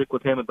going to stick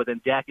with him, but then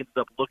Dak ended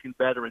up looking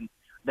better, and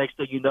next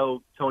thing you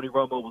know, Tony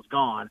Romo was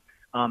gone.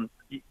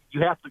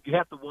 You have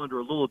to wonder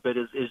a little bit: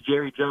 is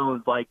Jerry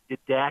Jones, like, did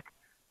Dak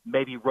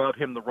maybe rub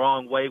him the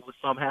wrong way with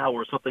somehow,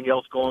 or something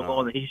else going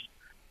on, and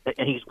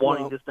he's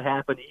wanting this to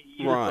happen?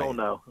 You just don't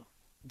know.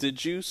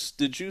 Did you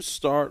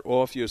start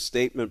off your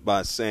statement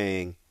by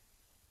saying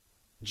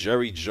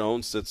Jerry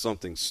Jones said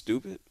something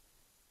stupid?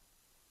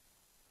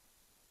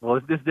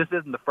 Well, this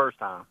isn't the first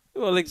time.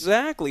 Well,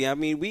 exactly. I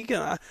mean, we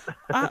can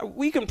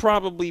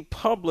probably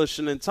publish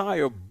an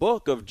entire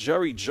book of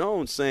Jerry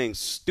Jones saying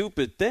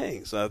stupid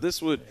things.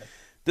 This would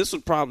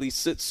probably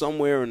sit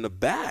somewhere in the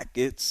back.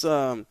 It's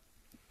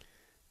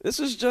this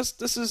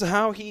is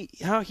how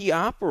he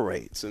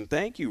operates. And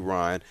thank you,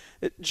 Ryan.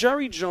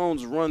 Jerry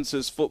Jones runs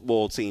his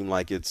football team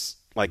like it's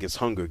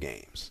Hunger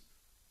Games.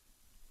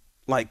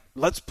 Like,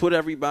 let's put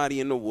everybody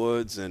in the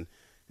woods and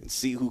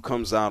see who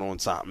comes out on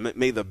top.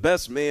 May the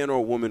best man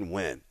or woman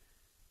win.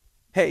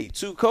 Hey,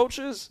 2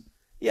 coaches?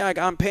 Yeah,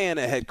 I'm paying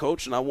a head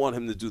coach, and I want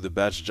him to do the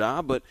best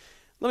job, but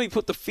let me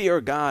put the fear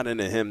of God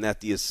into him that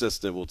the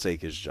assistant will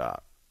take his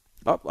job.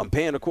 I'm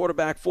paying a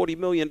quarterback $40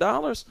 million?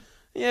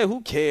 Yeah,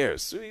 who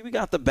cares? We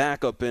got the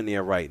backup in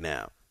there right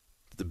now.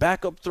 The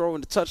backup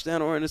throwing the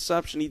touchdown or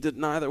interception, he did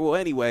neither. Well,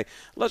 anyway,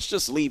 let's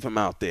just leave him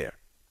out there.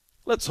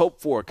 Let's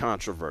hope for a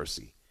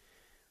controversy.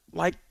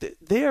 Like,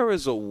 there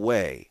is a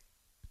way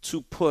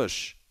to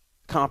push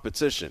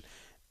competition.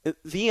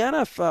 The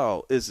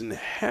NFL is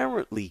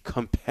inherently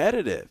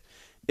competitive.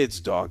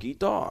 It's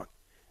dog-eat-dog.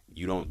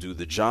 You don't do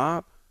the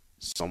job,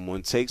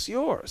 someone takes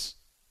yours.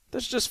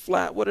 That's just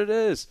flat what it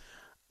is.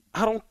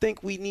 I don't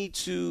think we need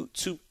to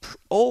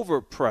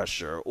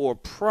overpressure or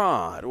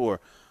prod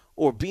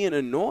or be an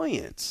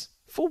annoyance.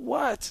 For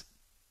what?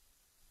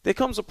 There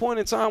comes a point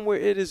in time where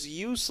it is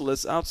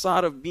useless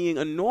outside of being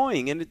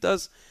annoying, and it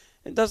does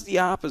the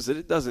opposite.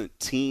 It doesn't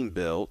team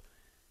build.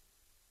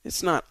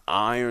 It's not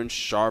iron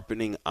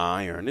sharpening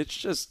iron. It's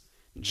just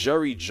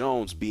Jerry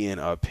Jones being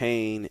a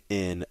pain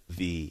in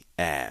the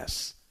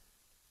ass.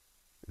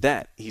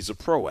 That he's a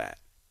pro at.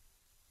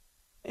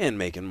 And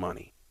making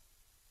money.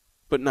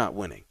 but not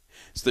winning.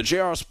 It's the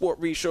JR Sport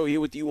Brief Show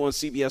here with you on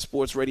CBS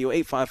Sports Radio,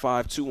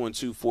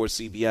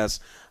 855-212-4CBS.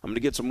 I'm going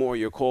to get some more of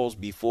your calls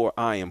before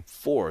I am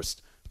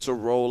forced to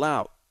roll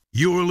out.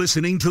 You're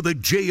listening to the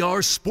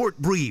JR Sport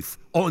Brief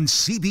on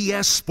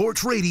CBS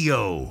Sports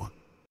Radio.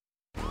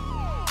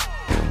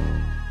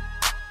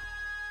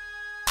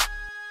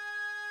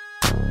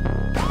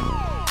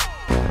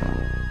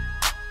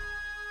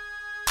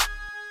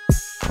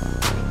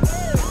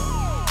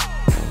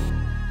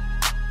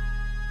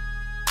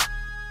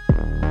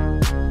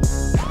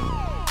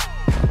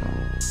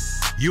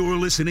 You're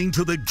listening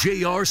to the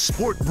JR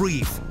Sport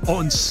Brief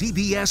on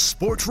CBS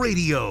Sports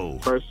Radio.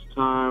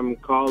 First-time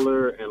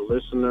caller and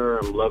listener.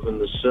 I'm loving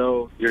the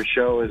show. Your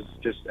show is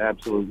just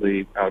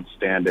absolutely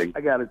outstanding. I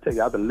got to tell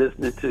you, I've been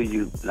listening to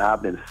you, and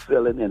I've been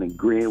feeling and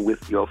agreeing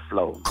with your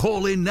flow.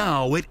 Call in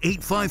now at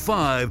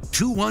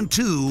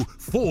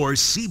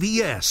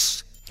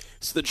 855-212-4CBS.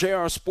 It's the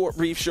JR Sport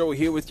Brief Show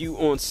here with you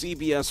on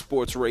CBS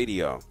Sports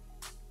Radio.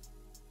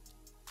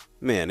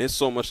 Man, there's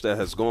so much that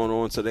has gone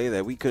on today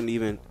that we couldn't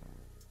even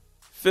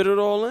fit it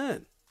all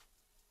in.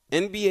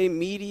 NBA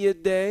Media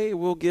Day,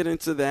 we'll get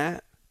into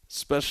that,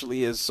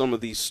 especially as some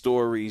of these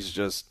stories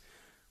just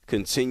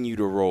continue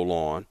to roll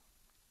on.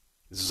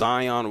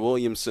 Zion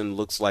Williamson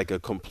looks like a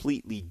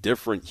completely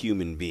different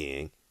human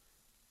being.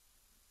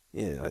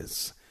 Yeah,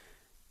 it's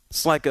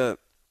like a,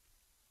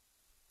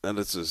 and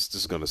this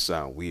is going to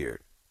sound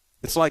weird.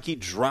 It's like he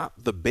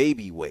dropped the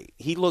baby weight.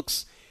 He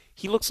looks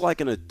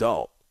like an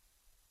adult.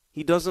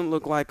 He doesn't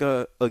look like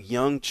a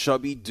young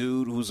chubby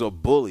dude who's a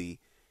bully.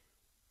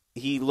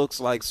 He looks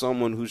like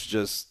someone who's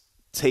just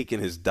taken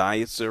his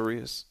diet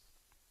serious,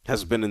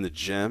 has been in the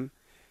gym.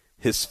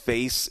 His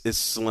face is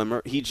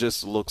slimmer. He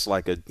just looks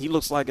like an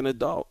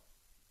adult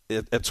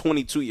at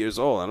 22 years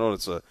old. I know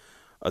it's a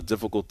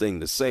difficult thing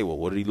to say. Well,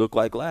 what did he look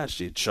like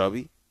last year?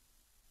 Chubby?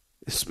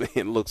 This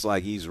man looks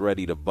like he's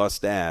ready to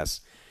bust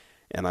ass,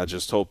 and I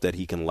just hope that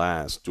he can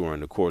last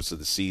during the course of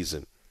the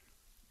season.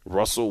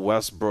 Russell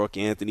Westbrook,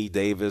 Anthony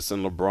Davis,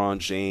 and LeBron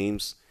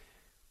James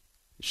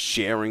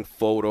sharing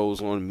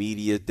photos on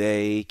Media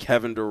Day.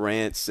 Kevin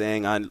Durant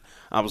saying I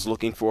was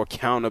looking for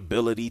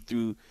accountability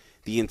through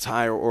the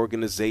entire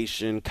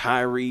organization.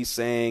 Kyrie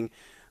saying,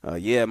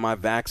 my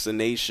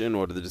vaccination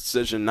or the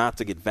decision not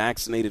to get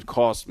vaccinated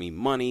cost me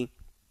money.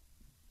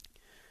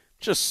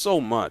 Just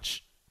so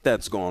much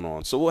that's going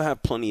on. So we'll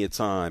have plenty of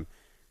time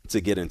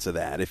to get into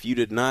that. If you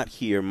did not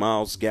hear,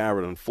 Myles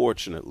Garrett,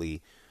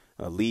 unfortunately,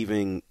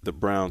 leaving the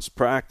Browns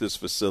practice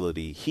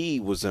facility, he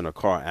was in a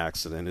car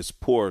accident. His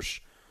Porsche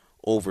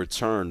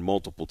overturned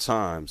multiple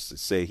times. To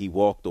say he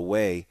walked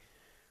away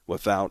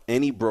without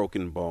any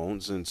broken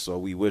bones, and so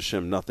we wish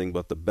him nothing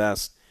but the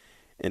best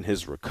in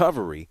his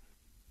recovery.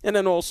 And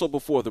then also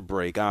before the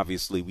break,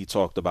 obviously we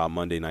talked about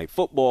Monday Night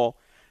Football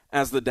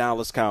as the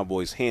Dallas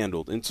Cowboys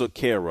handled and took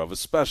care of,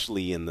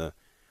 especially in the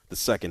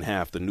second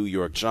half, the New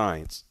York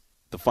Giants.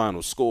 The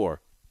final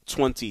score,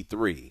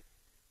 23-16.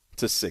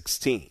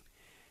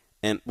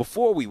 And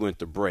before we went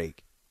to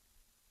break,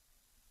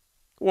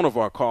 one of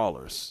our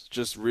callers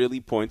just really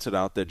pointed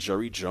out that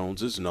Jerry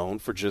Jones is known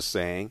for just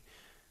saying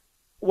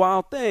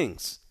wild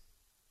things.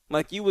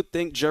 Like, you would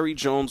think Jerry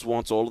Jones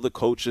wants all of the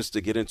coaches to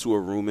get into a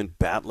room and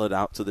battle it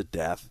out to the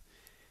death.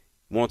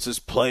 Wants his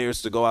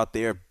players to go out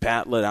there,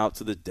 battle it out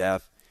to the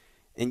death.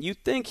 And you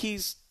think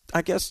he's,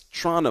 I guess,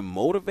 trying to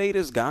motivate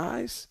his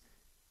guys?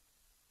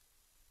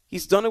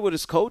 He's done it with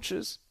his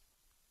coaches.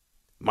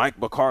 Mike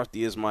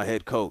McCarthy is my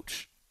head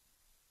coach,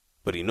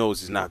 but he knows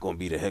he's not going to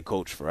be the head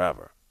coach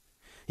forever.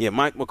 Yeah,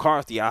 Mike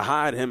McCarthy, I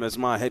hired him as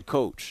my head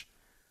coach,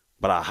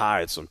 but I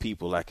hired some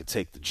people that could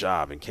take the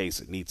job in case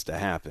it needs to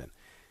happen.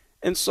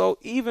 And so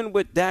even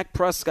with Dak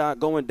Prescott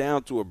going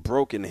down to a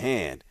broken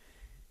hand,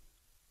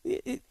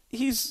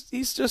 he's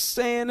just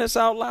saying this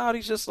out loud.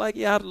 He's just like,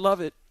 yeah, I'd love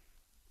it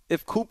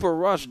if Cooper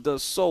Rush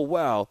does so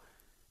well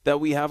that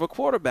we have a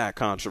quarterback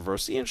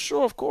controversy. And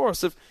sure, of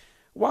course,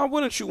 why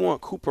wouldn't you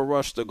want Cooper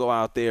Rush to go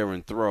out there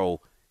and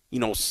throw,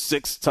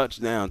 6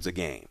 touchdowns a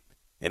game?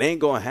 It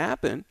ain't going to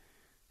happen.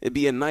 It'd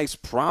be a nice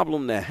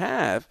problem to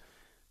have,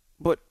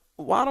 but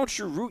why don't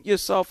you root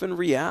yourself in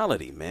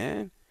reality,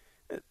 man?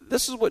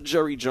 This is what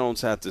Jerry Jones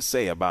had to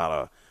say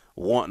about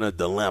wanting a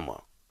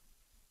dilemma.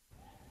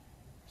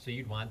 So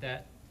you'd want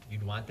that?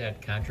 You'd want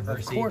that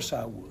controversy? Of course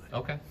I would.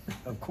 Okay.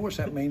 Of course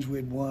that means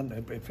we'd won.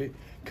 If it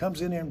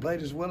comes in there and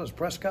played as well as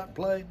Prescott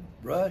played,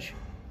 Rush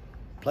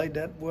played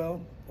that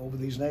well over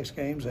these next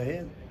games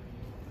ahead,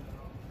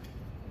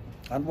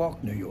 I'd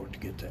walk New York to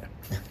get there.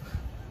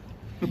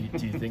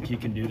 Do you think he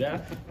can do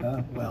that?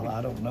 Well,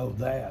 I don't know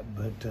that,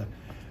 but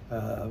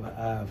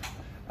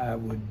I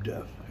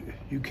would.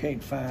 You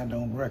can't find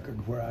on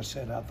record where I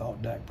said I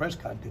thought Dak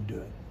Prescott could do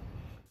it.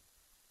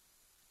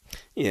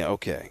 Yeah,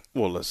 okay.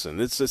 Well, listen,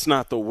 it's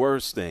not the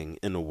worst thing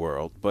in the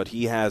world, but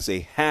he has a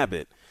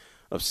habit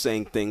of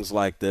saying things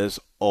like this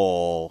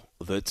all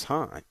the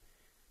time.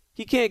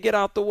 He can't get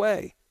out the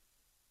way.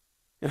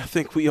 And I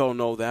think we all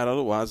know that.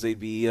 Otherwise, they'd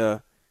be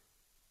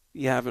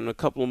having a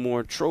couple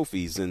more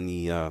trophies in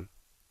the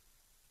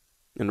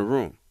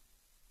room.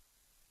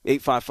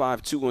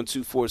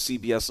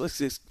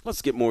 855-212-4CBS.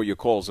 Let's get more of your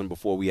calls in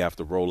before we have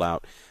to roll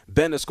out.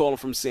 Ben is calling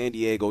from San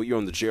Diego. You're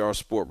on the JR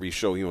Sport Brief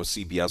Show here on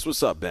CBS.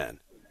 What's up, Ben?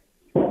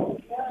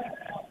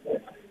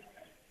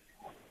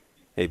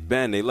 Hey,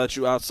 Ben, they let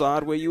you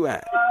outside? Where you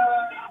at?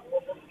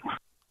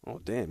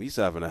 Oh, damn, he's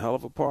having a hell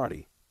of a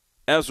party.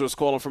 Ezra's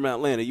calling from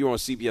Atlanta. You're on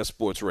CBS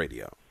Sports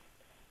Radio.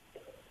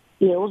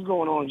 Yeah, what's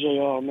going on,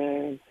 JR,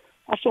 man?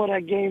 I saw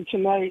that game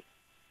tonight,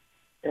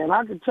 and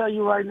I can tell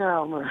you right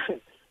now, man,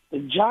 the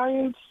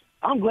Giants,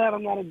 I'm glad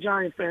I'm not a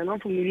Giant fan. I'm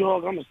from New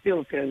York. I'm a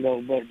Steelers fan,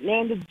 though. But,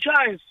 man, the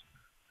Giants,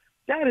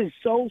 that is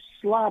so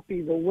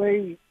sloppy the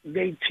way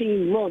their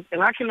team looked.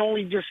 And I can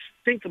only just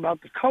think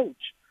about the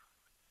coach.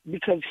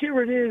 Because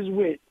here it is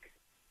with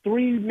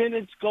 3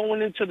 minutes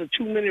going into the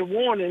 2-minute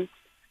warning.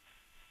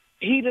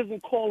 He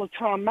doesn't call a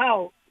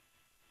timeout.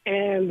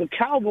 And the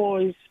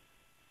Cowboys,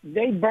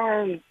 they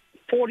burn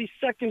 40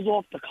 seconds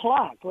off the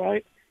clock,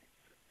 right?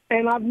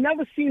 And I've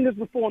never seen this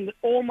before in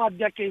all my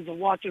decades of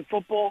watching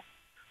football.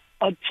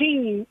 A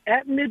team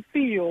at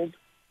midfield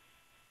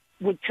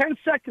with 10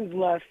 seconds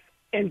left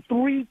and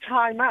 3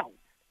 timeouts.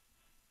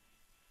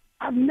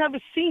 I've never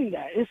seen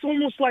that. It's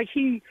almost like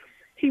he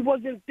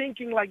wasn't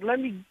thinking, like, let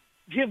me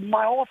give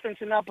my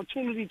offense an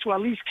opportunity to at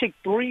least kick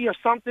 3 or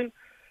something.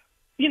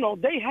 You know,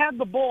 they had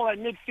the ball at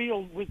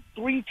midfield with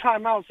 3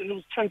 timeouts, and it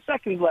was 10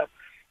 seconds left.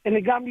 And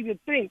it got me to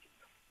think,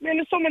 man,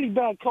 there's so many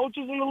bad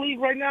coaches in the league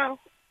right now,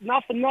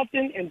 not for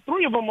nothing, and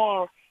 3 of them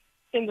are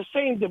in the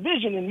same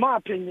division, in my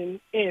opinion,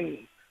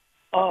 in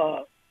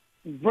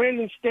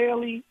Brandon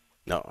Staley,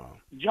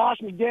 Josh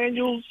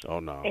McDaniels,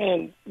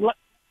 and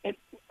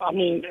I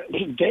mean,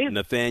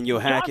 Nathaniel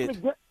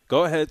Hackett.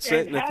 Go ahead,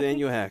 say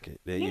Nathaniel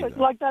Hackett. There you go.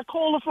 Like that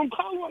caller from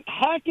Colorado,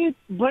 Hackett,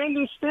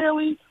 Brandon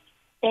Staley,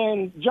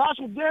 and Josh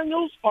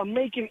McDaniels are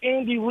making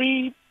Andy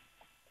Reid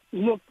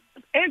look.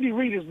 Andy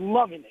Reid is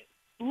loving it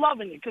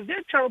because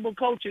they're terrible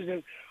coaches.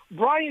 And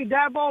Brian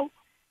Daboll,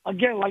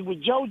 again, like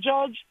with Joe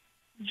Judge,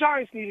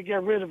 Giants need to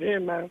get rid of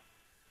him, man.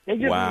 They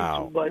just need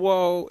to, but,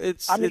 well,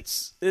 it's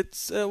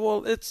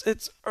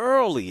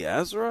early,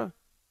 Ezra.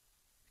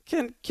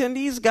 Can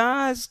these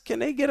guys, can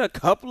they get a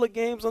couple of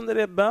games under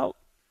their belt?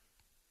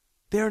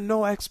 There are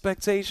no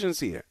expectations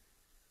here.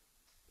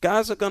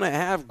 Guys are going to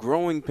have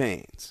growing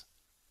pains.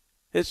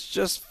 It's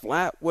just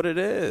flat what it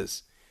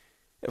is.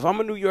 If I'm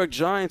a New York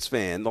Giants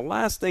fan, the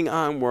last thing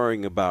I'm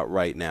worrying about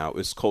right now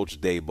is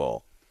Coach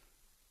Daboll.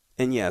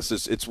 And yes,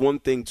 it's one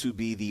thing to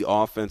be the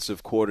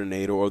offensive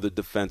coordinator or the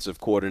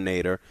defensive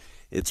coordinator.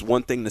 It's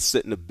one thing to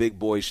sit in a big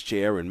boy's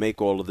chair and make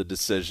all of the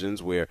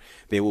decisions where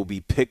they will be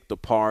picked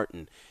apart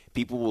and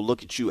people will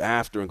look at you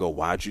after and go,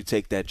 why'd you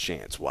take that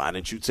chance? Why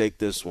didn't you take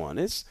this one?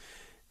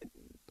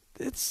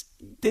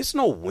 There's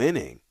no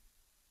winning.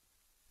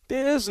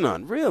 There is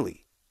none,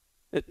 really.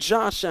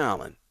 Josh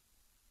Allen,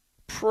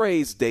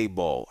 praise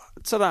Daboll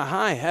to the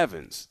high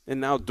heavens.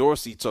 And now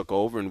Dorsey took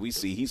over, and we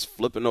see he's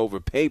flipping over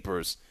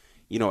papers,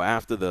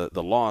 after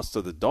the loss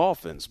to the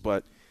Dolphins.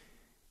 But,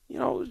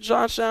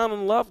 Josh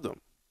Allen loved him.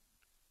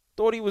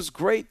 Thought he was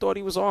great, thought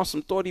he was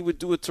awesome, thought he would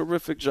do a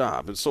terrific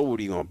job. And so what,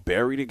 are you going to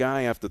bury the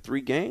guy after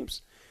 3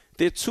 games?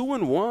 They're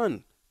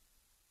 2-1.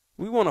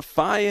 We want to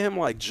fire him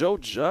like Joe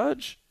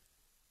Judge?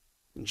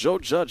 Joe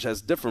Judge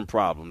has different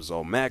problems,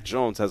 though. Mac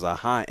Jones has a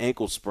high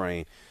ankle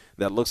sprain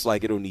that looks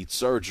like it'll need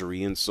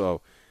surgery. And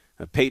so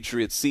a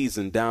Patriots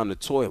season down the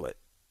toilet.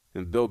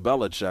 And Bill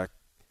Belichick,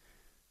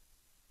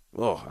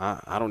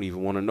 I don't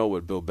even want to know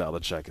what Bill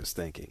Belichick is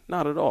thinking.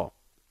 Not at all.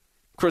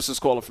 Chris is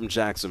calling from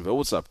Jacksonville.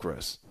 What's up,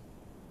 Chris?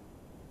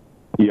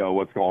 Yo,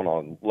 what's going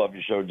on? Love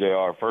your show,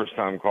 JR.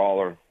 First-time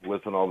caller.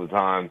 Listen all the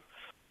time.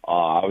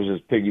 I was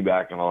just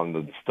piggybacking on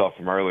the stuff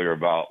from earlier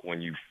about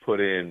when you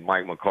put in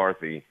Mike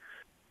McCarthy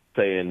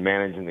saying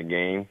managing the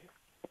game.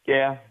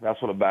 Yeah,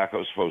 that's what a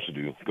backup's supposed to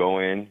do. Go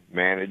in,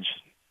 manage,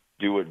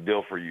 do what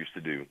Dilfer used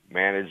to do.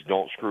 Manage,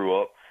 don't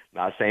screw up.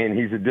 Not saying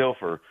he's a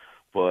Dilfer,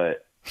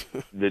 but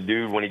the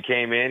dude, when he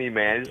came in, he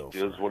managed,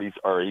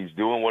 he's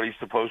doing what he's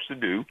supposed to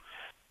do.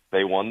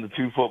 They won the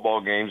 2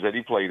 football games that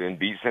he played in,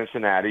 beat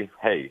Cincinnati.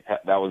 Hey,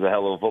 that was a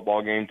hell of a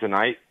football game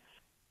tonight.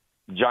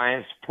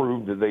 Giants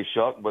proved that they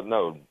shuck, but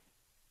no,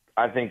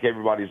 I think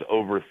everybody's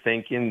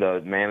overthinking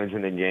the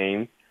managing the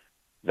game.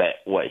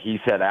 That what he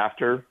said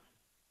after,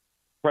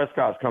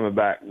 Prescott's coming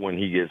back when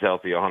he gets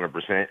healthy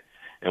 100%.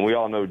 And we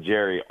all know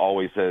Jerry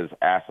always says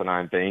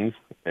asinine things,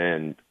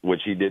 and which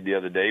he did the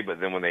other day.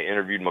 But then when they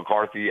interviewed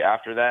McCarthy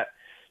after that,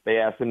 they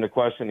asked him the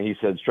question, and he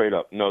said straight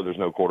up, no, there's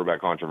no quarterback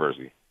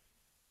controversy.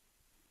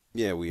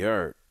 Yeah, we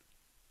heard.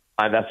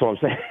 That's what I'm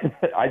saying.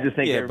 I just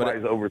think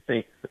everybody's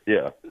overthinking.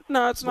 Yeah.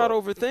 No, it's not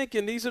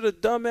overthinking. These are the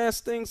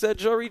dumbass things that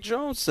Jerry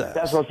Jones says.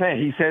 That's what I'm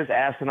saying. He says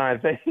asinine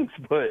things,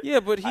 but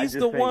but he's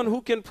the one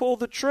who can pull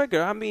the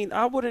trigger. I mean,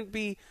 I wouldn't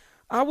be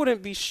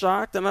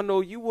shocked, and I know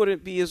you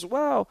wouldn't be as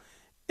well,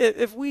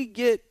 if we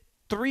get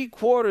 3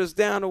 quarters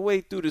down the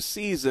way through the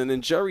season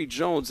and Jerry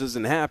Jones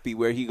isn't happy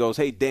where he goes,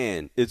 hey,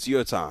 Dan, it's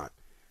your time.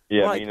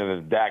 Yeah, like,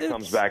 if Dak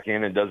comes back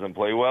in and doesn't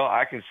play well,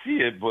 I can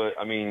see it, but,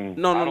 I mean,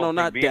 No,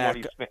 not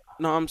Dak.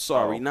 No, I'm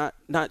sorry, not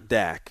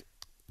Dak.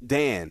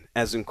 Dan,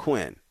 as in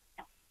Quinn.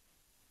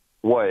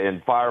 What,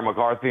 and fire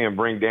McCarthy and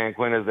bring Dan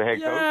Quinn as the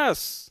head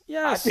coach?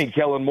 Yes. I think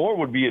Kellen Moore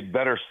would be a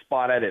better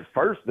spot at it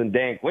first than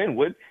Dan Quinn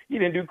would. He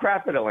didn't do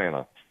crap at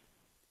Atlanta.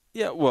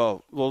 Yeah,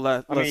 well,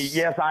 that. Let me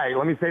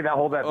say that.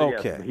 Hold that.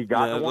 Okay. Yes. He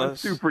got the one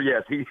super.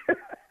 Yes, he.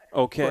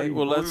 Okay.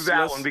 Well, let's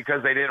that one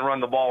because they didn't run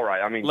the ball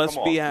right. I mean, let's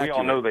come be on. accurate. We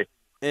all know they.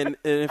 And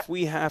if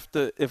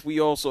we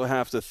also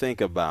have to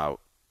think about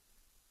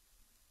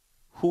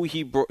who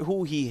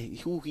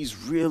he's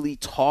really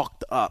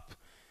talked up,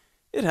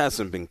 it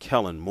hasn't been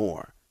Kellen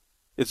Moore.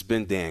 It's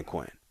been Dan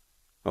Quinn,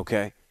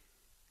 okay?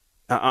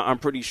 I'm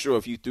pretty sure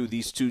if you threw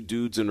these two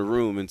dudes in the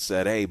room and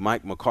said, hey,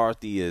 Mike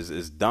McCarthy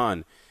is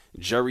done,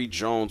 Jerry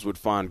Jones would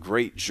find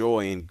great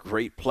joy and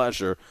great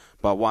pleasure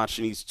by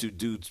watching these two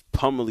dudes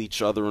pummel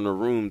each other in a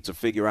room to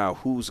figure out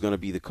who's going to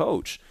be the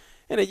coach.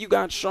 And then you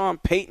got Sean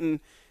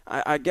Payton,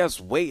 I guess,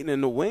 waiting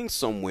in the wings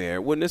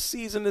somewhere when the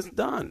season is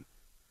done.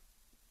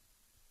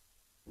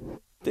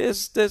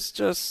 This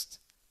just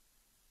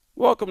 –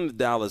 welcome to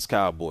Dallas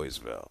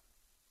Cowboysville.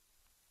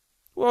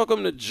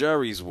 Welcome to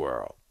Jerry's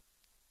world.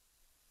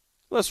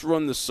 Let's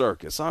run the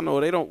circus. I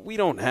know we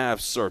don't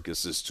have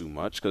circuses too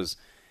much because,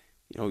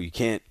 you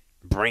can't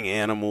bring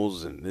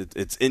animals and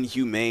it's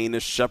inhumane to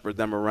shepherd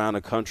them around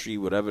the country,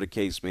 whatever the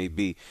case may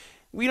be.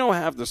 We don't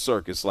have the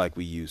circus like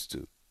we used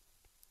to.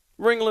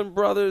 Ringling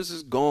Brothers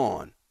is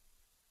gone.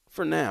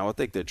 For now, I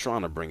think they're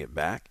trying to bring it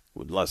back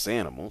with less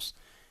animals.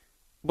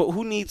 But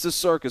who needs a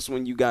circus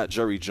when you got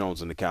Jerry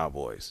Jones and the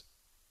Cowboys?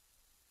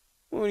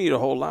 We don't need a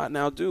whole lot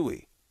now, do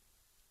we?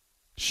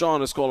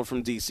 Sean is calling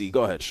from D.C.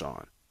 Go ahead,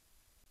 Sean.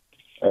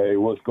 Hey,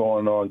 what's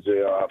going on,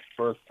 JR?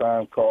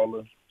 First-time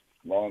caller,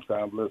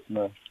 long-time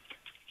listener.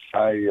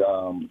 I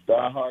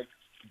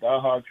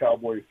diehard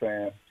Cowboy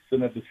fan,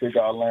 sitting at the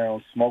cigar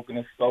lounge, smoking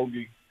a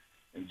stogie,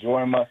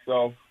 enjoying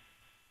myself.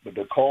 But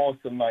the calls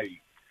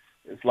tonight,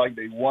 it's like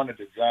they wanted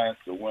the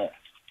Giants to win.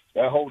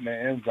 That hole in the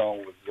end zone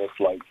was just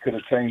like could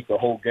have changed the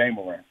whole game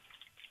around.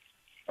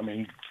 I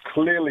mean,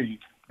 clearly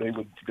they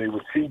were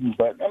cheating,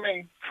 but I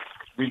mean,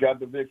 we got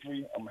the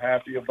victory. I'm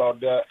happy about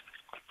that.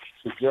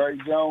 So Jerry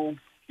Jones,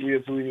 he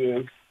is who he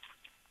is.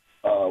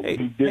 He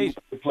didn't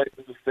want the players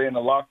to stay in the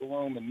locker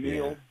room and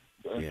kneel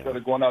instead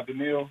of going out to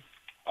kneel.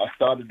 I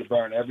started to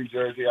burn every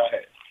jersey I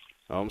had.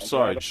 Oh, I'm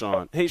sorry,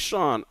 Sean. Hey,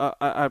 Sean,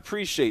 I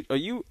appreciate. Are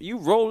you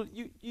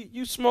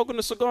smoking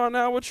a cigar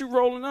now? What you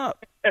rolling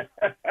up?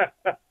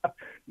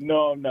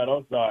 No, I'm not.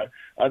 I'm sorry.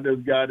 I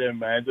just got in,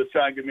 man. Just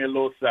trying to give me a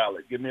little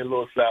salad. Give me a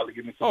little salad.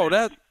 Give me some. Oh,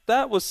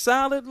 that was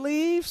salad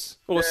leaves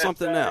or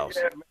something else?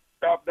 Yeah, man.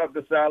 Chopped up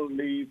the salad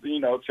leaves.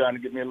 Trying to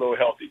get me a little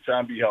healthy.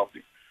 Trying to be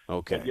healthy.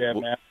 Okay. But yeah,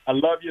 man. I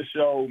love your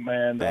show,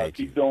 man.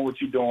 Keep doing what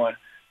you're doing.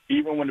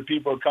 Even when the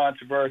people are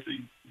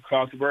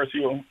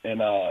controversial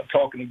and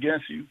talking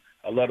against you,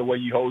 I love the way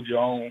you hold your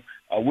own.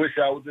 I wish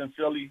I was in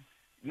Philly,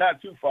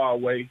 not too far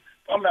away. If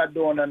I'm not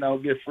doing nothing, I'll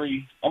get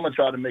free. I'm going to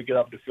try to make it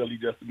up to Philly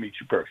just to meet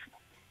you personally.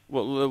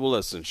 Well,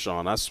 listen,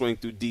 Sean, I swing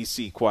through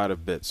D.C. quite a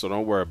bit, so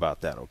don't worry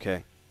about that,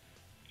 okay?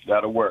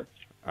 That'll work.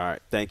 All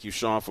right. Thank you,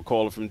 Sean, for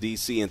calling from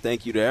D.C., and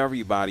thank you to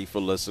everybody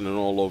for listening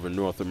all over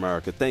North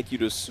America. Thank you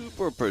to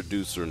super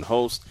producer and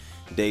host,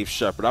 Dave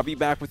Shepard. I'll be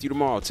back with you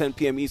tomorrow, 10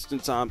 p.m. Eastern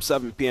Time,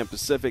 7 p.m.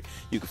 Pacific.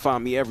 You can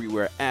find me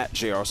everywhere at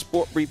JR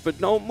Sport Brief, but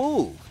don't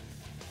move.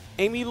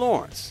 Amy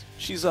Lawrence,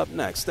 she's up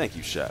next. Thank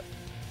you, Shep.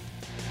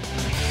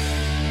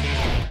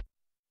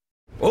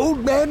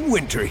 Old Man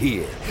Winter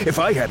here. If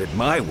I had it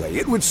my way,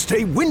 it would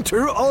stay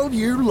winter all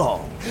year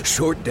long.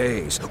 Short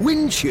days,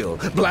 wind chill,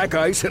 black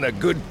ice, and a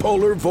good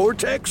polar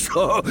vortex.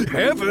 Oh,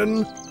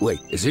 heaven! Wait,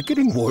 is it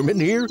getting warm in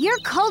here? Your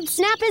cold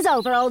snap is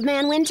over, Old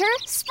Man Winter.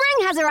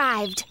 Spring has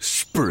arrived.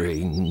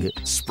 Spring.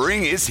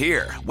 Spring is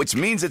here, which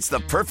means it's the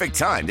perfect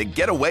time to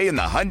get away in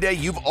the Hyundai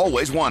you've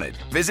always wanted.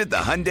 Visit the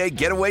Hyundai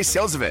Getaway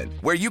Sales Event,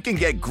 where you can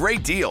get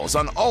great deals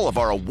on all of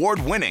our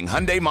award-winning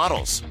Hyundai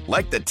models,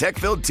 like the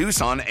tech-filled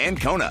Tucson and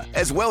Kona,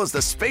 as well as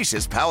the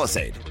spacious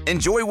Palisade.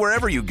 Enjoy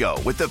wherever you go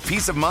with the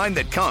peace of mind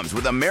that comes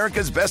with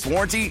America's best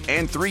warranty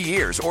and 3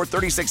 years or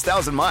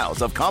 36,000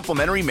 miles of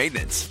complimentary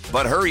maintenance.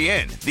 But hurry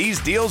in, these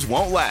deals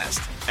won't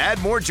last.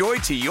 Add more joy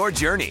to your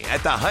journey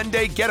at the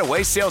Hyundai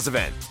Getaway Sales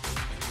Event.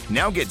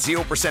 Now get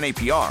 0%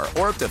 APR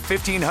or up to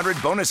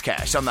 $1,500 bonus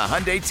cash on the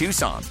Hyundai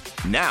Tucson.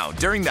 Now,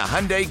 during the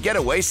Hyundai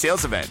Getaway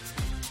Sales Event.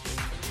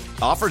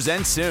 Offers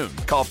end soon.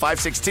 Call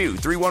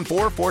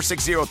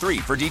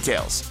 562-314-4603 for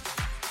details.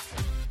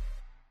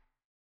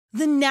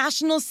 The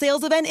national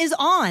sales event is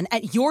on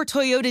at your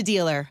Toyota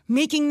dealer,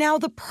 making now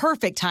the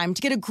perfect time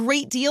to get a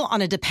great deal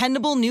on a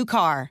dependable new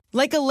car.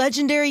 Like a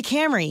legendary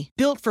Camry,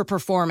 built for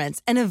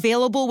performance and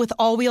available with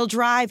all-wheel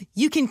drive,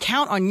 you can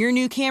count on your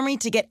new Camry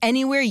to get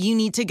anywhere you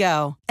need to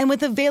go. And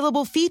with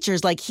available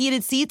features like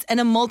heated seats and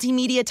a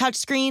multimedia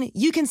touchscreen,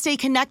 you can stay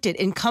connected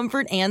in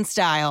comfort and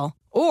style.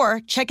 Or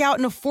check out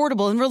an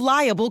affordable and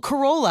reliable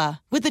Corolla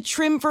with a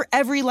trim for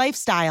every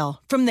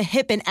lifestyle. From the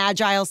hip and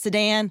agile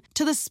sedan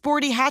to the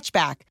sporty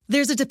hatchback,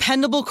 there's a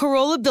dependable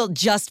Corolla built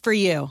just for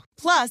you.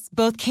 Plus,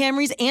 both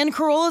Camrys and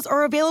Corollas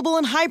are available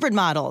in hybrid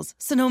models,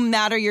 so no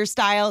matter your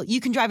style, you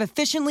can drive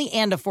efficiently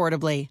and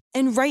affordably.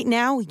 And right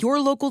now, your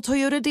local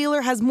Toyota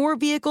dealer has more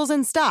vehicles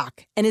in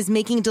stock and is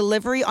making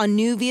delivery on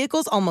new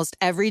vehicles almost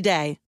every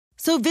day.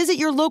 So visit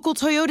your local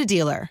Toyota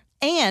dealer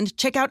and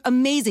check out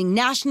amazing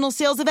national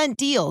sales event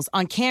deals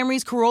on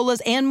Camrys,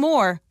 Corollas, and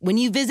more when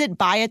you visit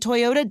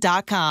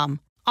buyatoyota.com.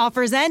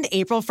 Offers end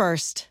April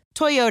 1st.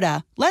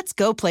 Toyota, let's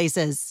go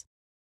places.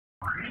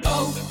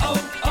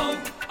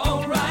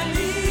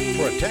 O'Reilly.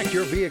 Protect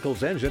your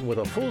vehicle's engine with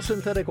a full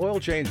synthetic oil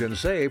change and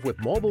save with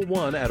Mobil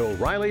 1 at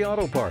O'Reilly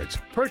Auto Parts.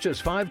 Purchase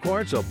 5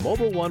 quarts of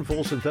Mobil 1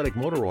 full synthetic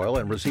motor oil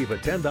and receive a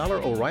 $10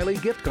 O'Reilly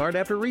gift card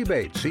after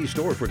rebate. See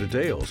store for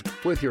details.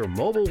 With your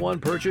Mobil 1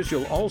 purchase,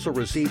 you'll also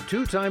receive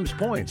 2 times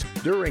points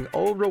during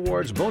O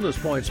Rewards Bonus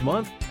Points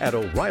Month at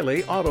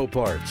O'Reilly Auto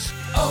Parts.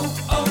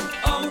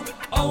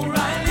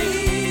 O'Reilly.